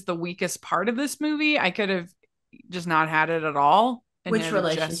 relationship is the weakest part of this movie. I could have just not had it at all. And Which had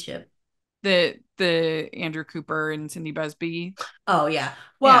it just relationship? the Andrew Cooper and Cindy Busby. Oh, yeah. Yeah.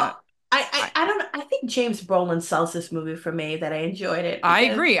 Well, I don't know. I think James Brolin sells this movie for me that I enjoyed it I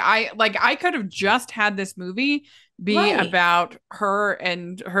because agree. I could have just had this movie be right. about her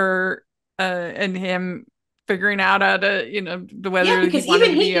and him figuring out how to, whether Yeah, he because wanted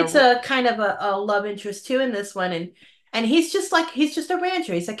even to he be gets a kind of a love interest too in this one, and he's just a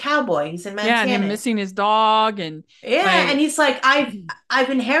rancher. He's a cowboy. He's in yeah, and him Montana. missing his dog and Yeah, and like he's like, I've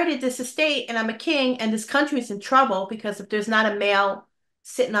inherited this estate and I'm a king and this country's in trouble because if there's not a male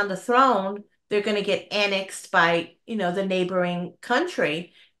sitting on the throne, they're going to get annexed by, the neighboring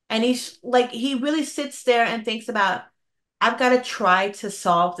country. And he's like, he really sits there and thinks about, I've got to try to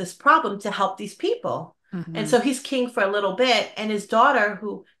solve this problem to help these people. And Hmm. so he's king for a little bit. And his daughter,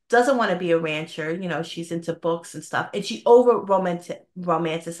 who doesn't want to be a rancher, she's into books and stuff, and she over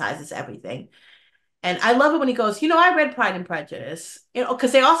romanticizes everything. And I love it when he goes, I read Pride and Prejudice,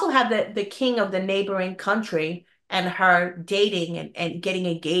 because they also have the king of the neighboring country and her dating and getting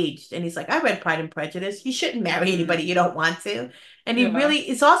engaged. And he's like, I read Pride and Prejudice. You shouldn't marry Hmm. anybody you don't want to. And he Yeah. really,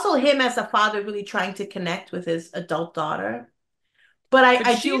 it's also him as a father really trying to connect with his adult daughter. But But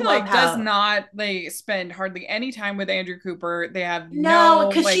I she do love like does how, not like spend hardly any time with Andrew Cooper. They have no, no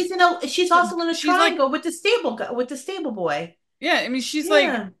because like she's also in a she's like triangle with with the stable boy. yeah, I mean she's like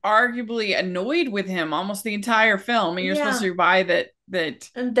Yeah, arguably annoyed with him almost the entire film, and you're supposed yeah. to buy that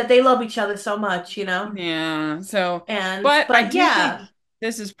And that they love each other so much. yeah. So And, but I but do think yeah.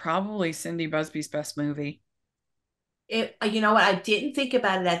 this is probably Cindy Busby's best movie. You know what? I didn't think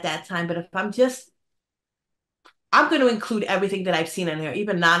about it at that time, but if I'm going to include everything that I've seen in there,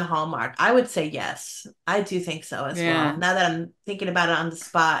 even non-Hallmark. I would say yes. I do think so as well. Yeah. Now that I'm thinking about it on the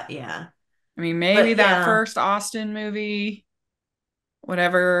spot, yeah. I mean maybe But that yeah. first Austen movie,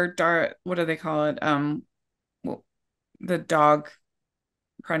 whatever dark what do they call it? Well, the dog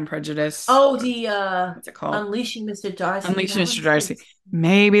Pride and Prejudice. Oh, the What's it called? Unleashing Mr. Darcy. Unleash That Mr. one's good. Darcy.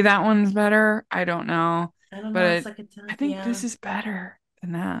 Maybe that one's better. I don't know. I don't But know. It's like a I time. think Yeah. this is better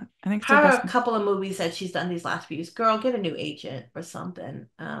than that. I think it's their Her best. a couple of movies that she's done these last few years. Girl, get a new agent or something.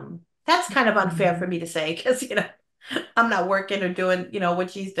 That's kind of unfair for Mhm. me to say because I'm not working or doing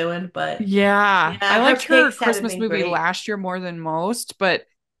what she's doing, but Yeah. I yeah, her liked her picks haven't Christmas been movie great. last year more than most, but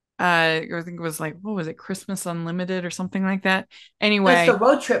I think it was like, what was it? Christmas Unlimited or something like that. That's the Anyway,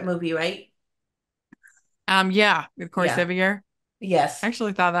 road trip movie, right? yeah, with Corey Yeah. Sevier. I Yes.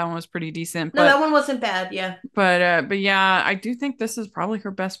 actually thought that one was pretty decent, No, that one wasn't bad. Yeah. but yeah, I do think this is probably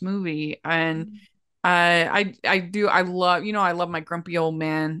her best movie. And I do I love I love my grumpy old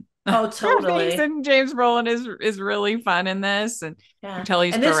man Oh, things, totally. and James Brolin is really fun in this, and you can Yeah. tell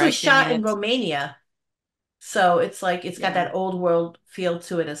he's And this was directing shot in it. Romania. So it's like it's got Yeah, that old world feel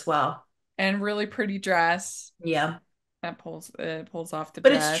to it as well. and really pretty dress Yeah. that pulls off the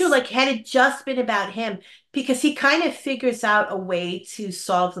But it's true, dress. like had it just been about him, because he kind of figures out a way to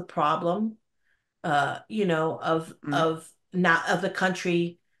solve the problem, of Mm. not of the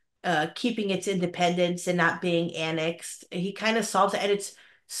country keeping its independence and not being annexed. He kind of solves it, and it's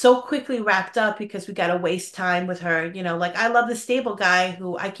so quickly wrapped up because we got to waste time with her. Like I love the stable guy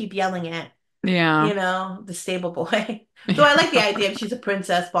who I keep yelling at, Yeah. the stable boy. Though I like the idea of she's a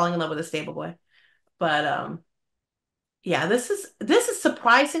princess falling in love with a stable boy. But yeah, this is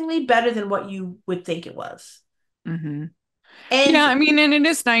surprisingly better than what you would think it was. Hmm. Yeah, And I mean, and it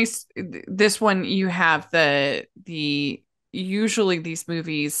is nice. This one you have the usually these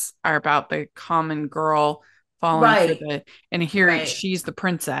movies are about the common girl falling for right, the and here right. she's the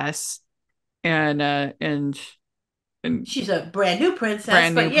princess, and She's a brand new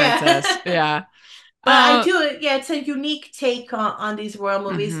princess, brand new but princess. yeah. Yeah. But I Uh, do, yeah, it's a unique take on these royal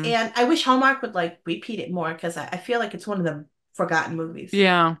movies, mhm. and I wish Hallmark would like repeat it more because I feel like it's one of the forgotten movies.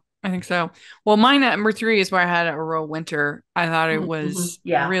 Yeah, I think so. Well, mine at number three is where I had a royal winter. I thought it was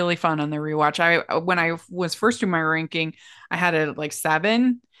Yeah, really fun on the rewatch. When I was first doing my ranking, I had it at like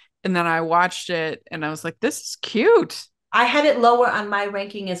seven, and then I watched it and I was like, this is cute. I had it lower on my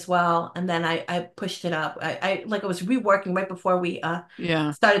ranking as well, and then I pushed it up. I like I was reworking right before we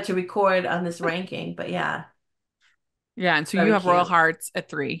Yeah. started to record on this ranking, but yeah, Yeah. And so you very have Royal cute. Hearts at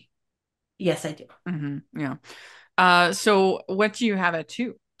three. Yes, I do. Yeah. So what do you have at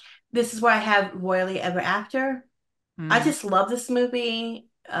two? This is where I have Royally Ever After. I Mm, just love this movie.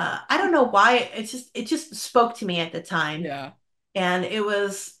 I don't know why. It just spoke to me at the time. yeah. And it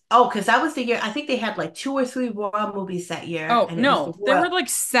was, because that was the year, I think they had like two or three Royal movies that year. Oh, And it was the no, there were Royal like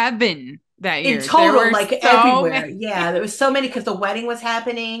seven that in year. There total, were like so everywhere. many. Yeah, there was so many because the wedding was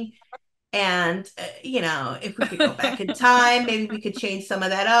happening. And, if we could go back in time, maybe we could change some of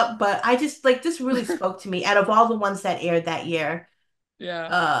that up. But I just like this really spoke to me out of all the ones that aired that year.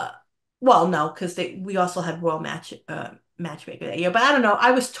 Yeah. Uh, well, no, because we also had Royal Matchmaker that year. But I don't know.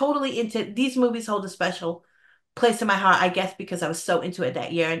 I was totally into these movies. Hold a special place in my heart, I guess, because I was so into it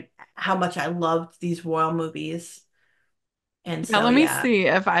that year and how much I loved these Royal movies. And Yeah, so, let me yeah, see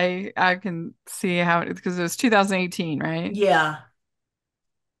if I can see how it because it was 2018, right? yeah.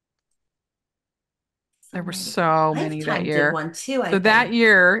 There So were so many that Lifetime did year. one too, I So that think.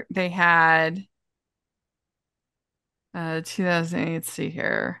 year they had 2008, let's see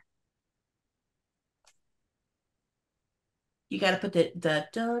here. You got to put the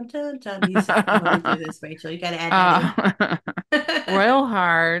dun dun dun music in when we do this, Rachel. You got to add that in. Uh, Royal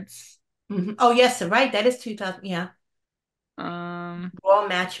Hearts. Oh, yes, right. That is 2000. Yeah. Um, Royal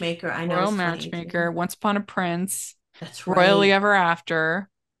Matchmaker. I know Royal it's Matchmaker. 2018. Once Upon a Prince. That's Royally right. Ever After.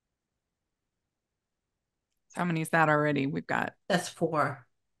 How many is that already? We've got That's four.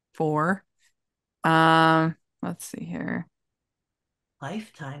 four. Let's see here.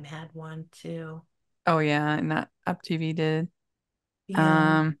 Lifetime had one too. Oh yeah, and that Up TV did.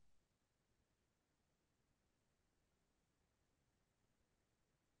 Yeah. Um,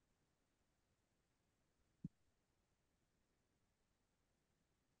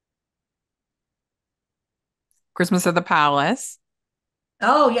 Christmas at the Palace.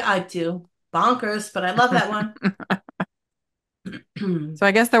 Oh, yeah, I do. Bonkers, but I love that one. So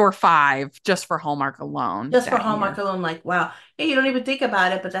I guess there were five just for Hallmark alone Just for that Hallmark year. alone, like, wow. Hey, you don't even think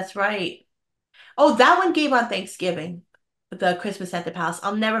about it, but that's right. Oh, that one gave on Thanksgiving, the Christmas at the Palace.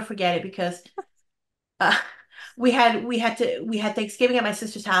 I'll never forget it because uh, we had Thanksgiving at my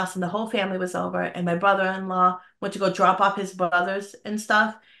sister's house, and the whole family was over, and my brother-in-law went to go drop off his brothers and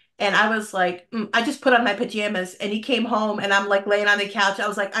stuff. And I was like, I just put on my pajamas, and he came home, and I'm like laying on the couch. I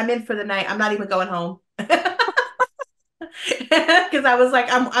was like, I'm in for the night. I'm not even going home. Because I was like,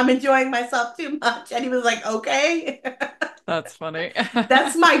 I'm enjoying myself too much. And he was like, okay. That's funny.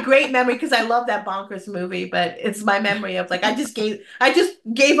 That's my great memory because I love that Bonkers movie, but it's my memory of like I just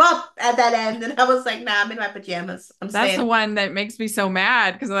gave up at that end and I was like, nah, I'm in my pajamas. I'm That's the staying. one that makes me so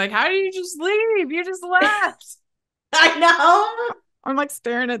mad because I'm like, how do you just leave? You just left. I know. I'm like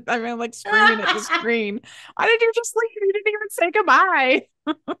like screaming at the screen. Why did you just leave? You didn't even say goodbye.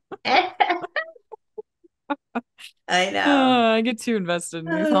 I know. I get too invested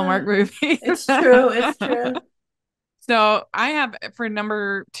in these Hallmark movies. It's true. It's true. So I have for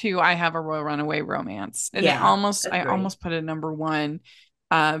number two, I have a Royal Runaway Romance, and Yeah, I agree. almost put it number one,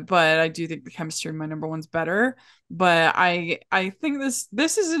 but I do think the chemistry in my number one's better. But I think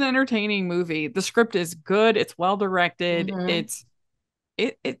this is an entertaining movie. The script is good. It's well directed. Hmm.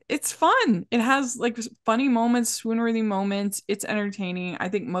 It's fun. It has like funny moments, swoon-worthy moments. It's entertaining. I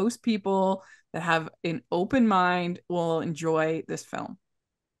think most people that have an open mind will enjoy this film.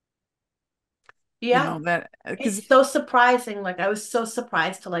 You Yeah. know that It's because so surprising. Like I was so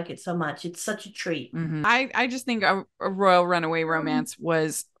surprised to like it so much. It's such a treat. I just think a Royal Runaway Romance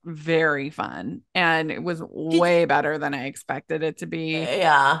was very fun and it was Did way better than I expected it to be.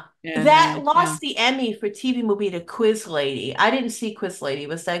 Yeah. And That yeah, lost the Emmy for TV movie to Quiz Lady. I didn't see Quiz Lady.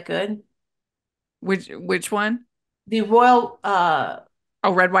 Was that good? which one? The Royal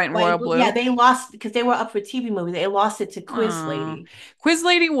Oh, Red, White, and White and Royal Blue. Yeah, Blue. they lost because they were up for TV movie. They lost it to Quiz Uh, Lady. Quiz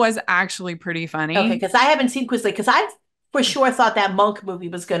Lady was actually pretty Okay, funny, because I haven't seen Quiz Lady because I for sure thought that Monk movie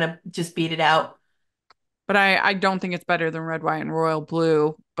was gonna just beat it out. but I don't think it's better than Red, White, and Royal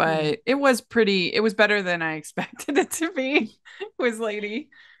Blue. Mm. But it was better than I expected it to be. Quiz Lady.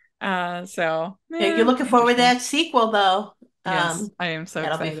 So Yeah, you're yeah, looking forward to interesting. that sequel though. Yes, I am so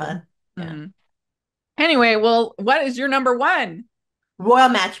That'll be excited. fun. Yeah. Mhm. Anyway, well, what is your number one? Royal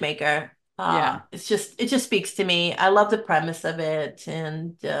Matchmaker. Yeah. It just speaks to me. I love the premise of it,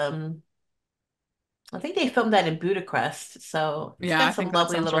 and I think they filmed that in Budapest, so it's Yeah, got I some think that lovely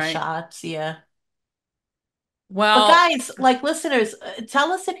sounds little right. shots. Yeah. But Well, guys, like listeners,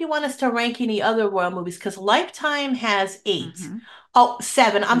 tell us if you want us to rank any other royal movies because Lifetime has eight. mhm. Oh,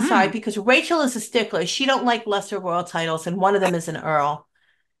 seven. I'm sorry Mm. because Rachel is a stickler. She don't like lesser royal titles, and one of them is an earl.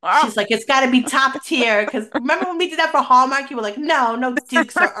 Oh. She's like, it's got to be top tier. Because remember when we did that for Hallmark, you were like, no, no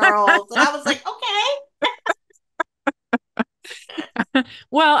dukes or earls, and I was like, okay.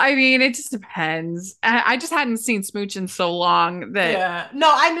 Well, I mean, it just depends. I just hadn't seen Smooch in so long that Yeah. No,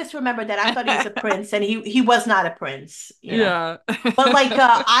 I misremembered that. I thought he was a prince, and he was not a prince. yeah. But like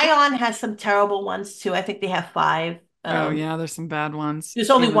Ion has some terrible ones too. I think they have five. Oh yeah, there's some bad ones, There's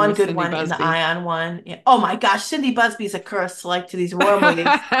only even one with good Cindy one in the Busby. Ion one. Yeah. Oh my gosh, Cindy Busby's a curse like to these royal movies.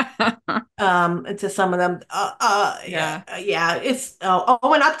 To some of them. Yeah, Yeah. yeah. It's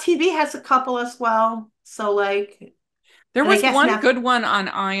and Up TV has a couple as well. So like, There and I was guess one now good one on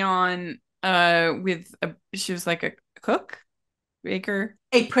Ion with she was like a cook, baker.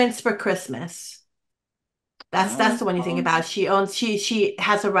 A Prince for Christmas. Is that what That's it's the one you think called? about. She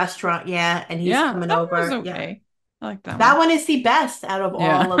has a restaurant, yeah, and he's Yeah, coming that one was over. Yeah. okay. I like that That one. one is the best out of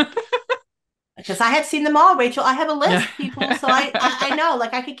Yeah. all of because I had seen them all, Rachel. I have a Yeah. list, people, so I know,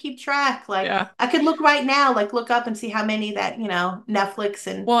 like I could keep track. Like Yeah. I could look right now, like look up and see how many that Netflix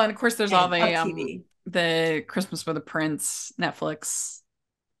Well, and of course there's all and Up TV. the Christmas with a Prince Netflix.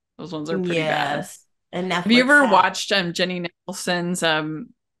 Those ones are pretty bad. Yes, and Have you Netflix ever had. watched Jenny Nicholson's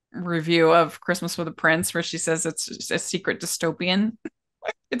review of Christmas with a Prince where she says it's a secret dystopian.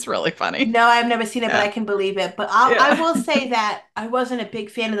 It's really funny. No, I've never seen it, but I Yeah. can believe it. But I Yeah. will say that I wasn't a big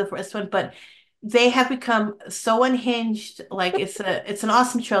fan of the first one, but they have become so unhinged. Like it's an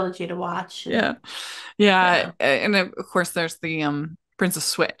awesome trilogy to watch. And Yeah. Yeah. yeah, And of course there's the Princess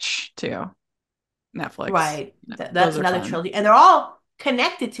Switch too. Netflix. right. Yeah, those That's are another fun. trilogy, and they're all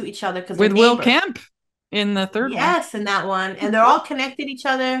connected to each other because they're With Will neighbors. Kemp in the third one. Yes, in that one, and they're all connected each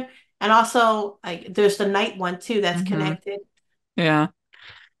other. And also, like, there's the night one too that's Hmm. connected. Yeah.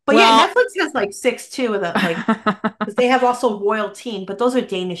 But yeah, Well, Netflix has like six too, of the like because they have also Royal Teen, but those are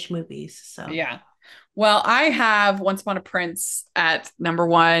Danish movies. So, yeah. Well, I have Once Upon a Prince at number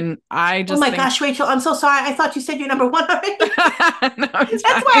one. I oh just my think gosh, Rachel, I'm so sorry. I thought you said you're number one already. no, it's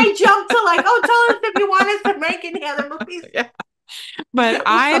That's why fine. I jumped to like, oh, tell us if you want us to rank any other movies. Yeah. But Oops,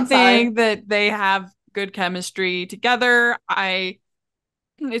 I I'm sorry. think that they have good chemistry together.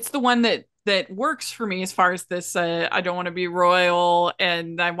 It's the one that works for me as far as this I don't want to be royal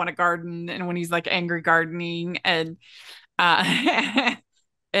and I want to garden and when he's like angry gardening and uh Mm.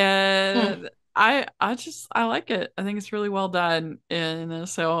 and I like it. I think it's really well done and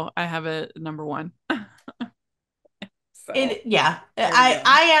so I have it number one. So It yeah, there we go.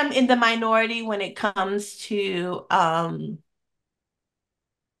 I am in the minority when it comes to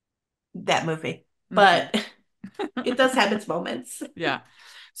that movie, Hmm. but it does have its moments. Yeah.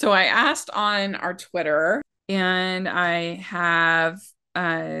 So I asked on our Twitter, and I have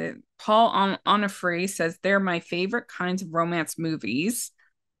Paul on Onifree says they're my favorite kinds of romance movies.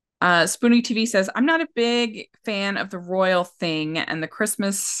 Spoonie TV says I'm not a big fan of the royal thing, and the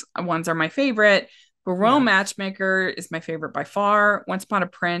Christmas ones are my favorite. But Royal Yeah. Matchmaker is my favorite by far. Once Upon a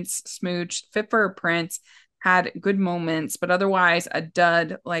Prince, Smooch, Fit for a Prince had good moments, but otherwise a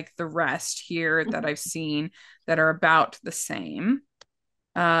dud like the rest here that I've seen that are about the same.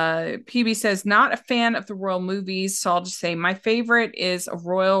 PB says, not a fan of the royal movies, so I'll just say my favorite is A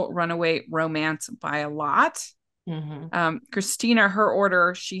Royal Runaway Romance by a lot. Hmm. Christina, her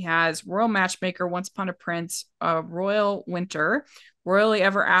order, she has Royal Matchmaker, Once Upon a Prince, Royal Winter, Royally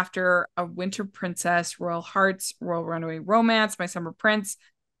Ever After, A Winter Princess, Royal Hearts, Royal Runaway Romance, My Summer Prince,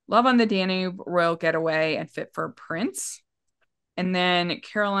 Love on the Danube, Royal Getaway, and Fit for a Prince. And then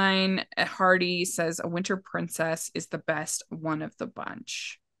Caroline Hardy says A Winter Princess is the best one of the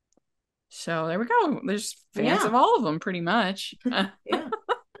bunch. So there we go. There's fans of Yeah. all of them pretty much. Yeah.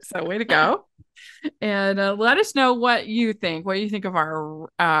 So way to go. And let us know what you think. What you think of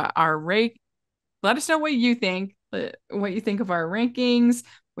our rate. Let us know what you think of our rankings,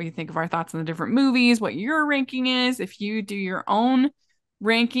 what you think of our thoughts on the different movies, what your ranking is. If you do your own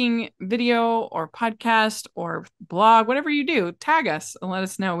ranking video or podcast or blog, whatever you do, tag us and let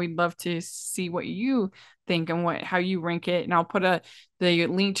us know. We'd love to see what you think and how you rank it. And I'll put the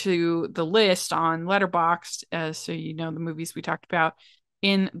link to the list on Letterboxd so you know the movies we talked about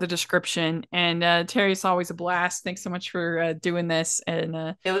in the description. And Terry, it's always a blast. Thanks so much for doing this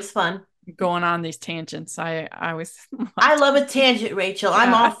and It was fun. going on these tangents. I always I love love a tangents. tangent, Rachel.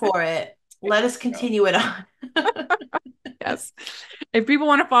 I'm all Yeah. for it. Let us continue it on. Yes. If people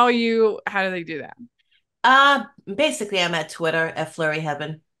want to follow you, how do they do that? Basically, I'm at Twitter at Flurry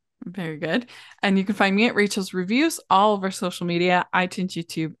Heaven. Very good. And you can find me at Rachel's Reviews, all of our social media, iTunes,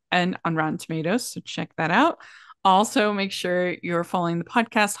 YouTube, and on Rotten Tomatoes. So check that out. Also, make sure you're following the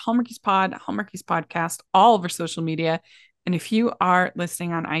podcast, Hallmarkies Pod, Hallmarkies Podcast, all of our social media. And if you are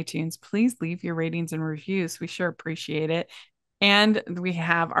listening on iTunes, please leave your ratings and reviews. We sure appreciate it. And we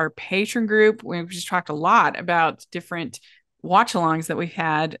have our patron group. We've just talked a lot about different watch alongs that we've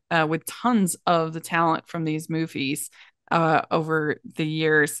had with tons of the talent from these movies over the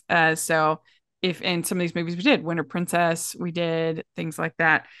years. So if in some of these movies we did Winter Princess, we did things like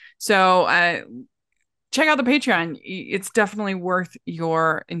that. So check out the Patreon. It's definitely worth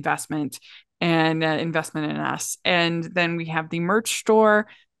your investment and investment in us. And then we have the merch store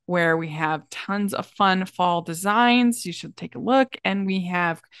where we have tons of fun fall designs. You should take a look. And we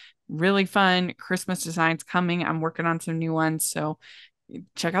have really fun Christmas designs coming. I'm working on some new ones. So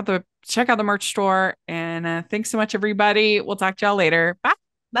check out the merch store. And thanks so much, everybody. We'll talk to y'all later. Bye.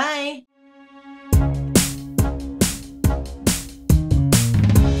 Bye.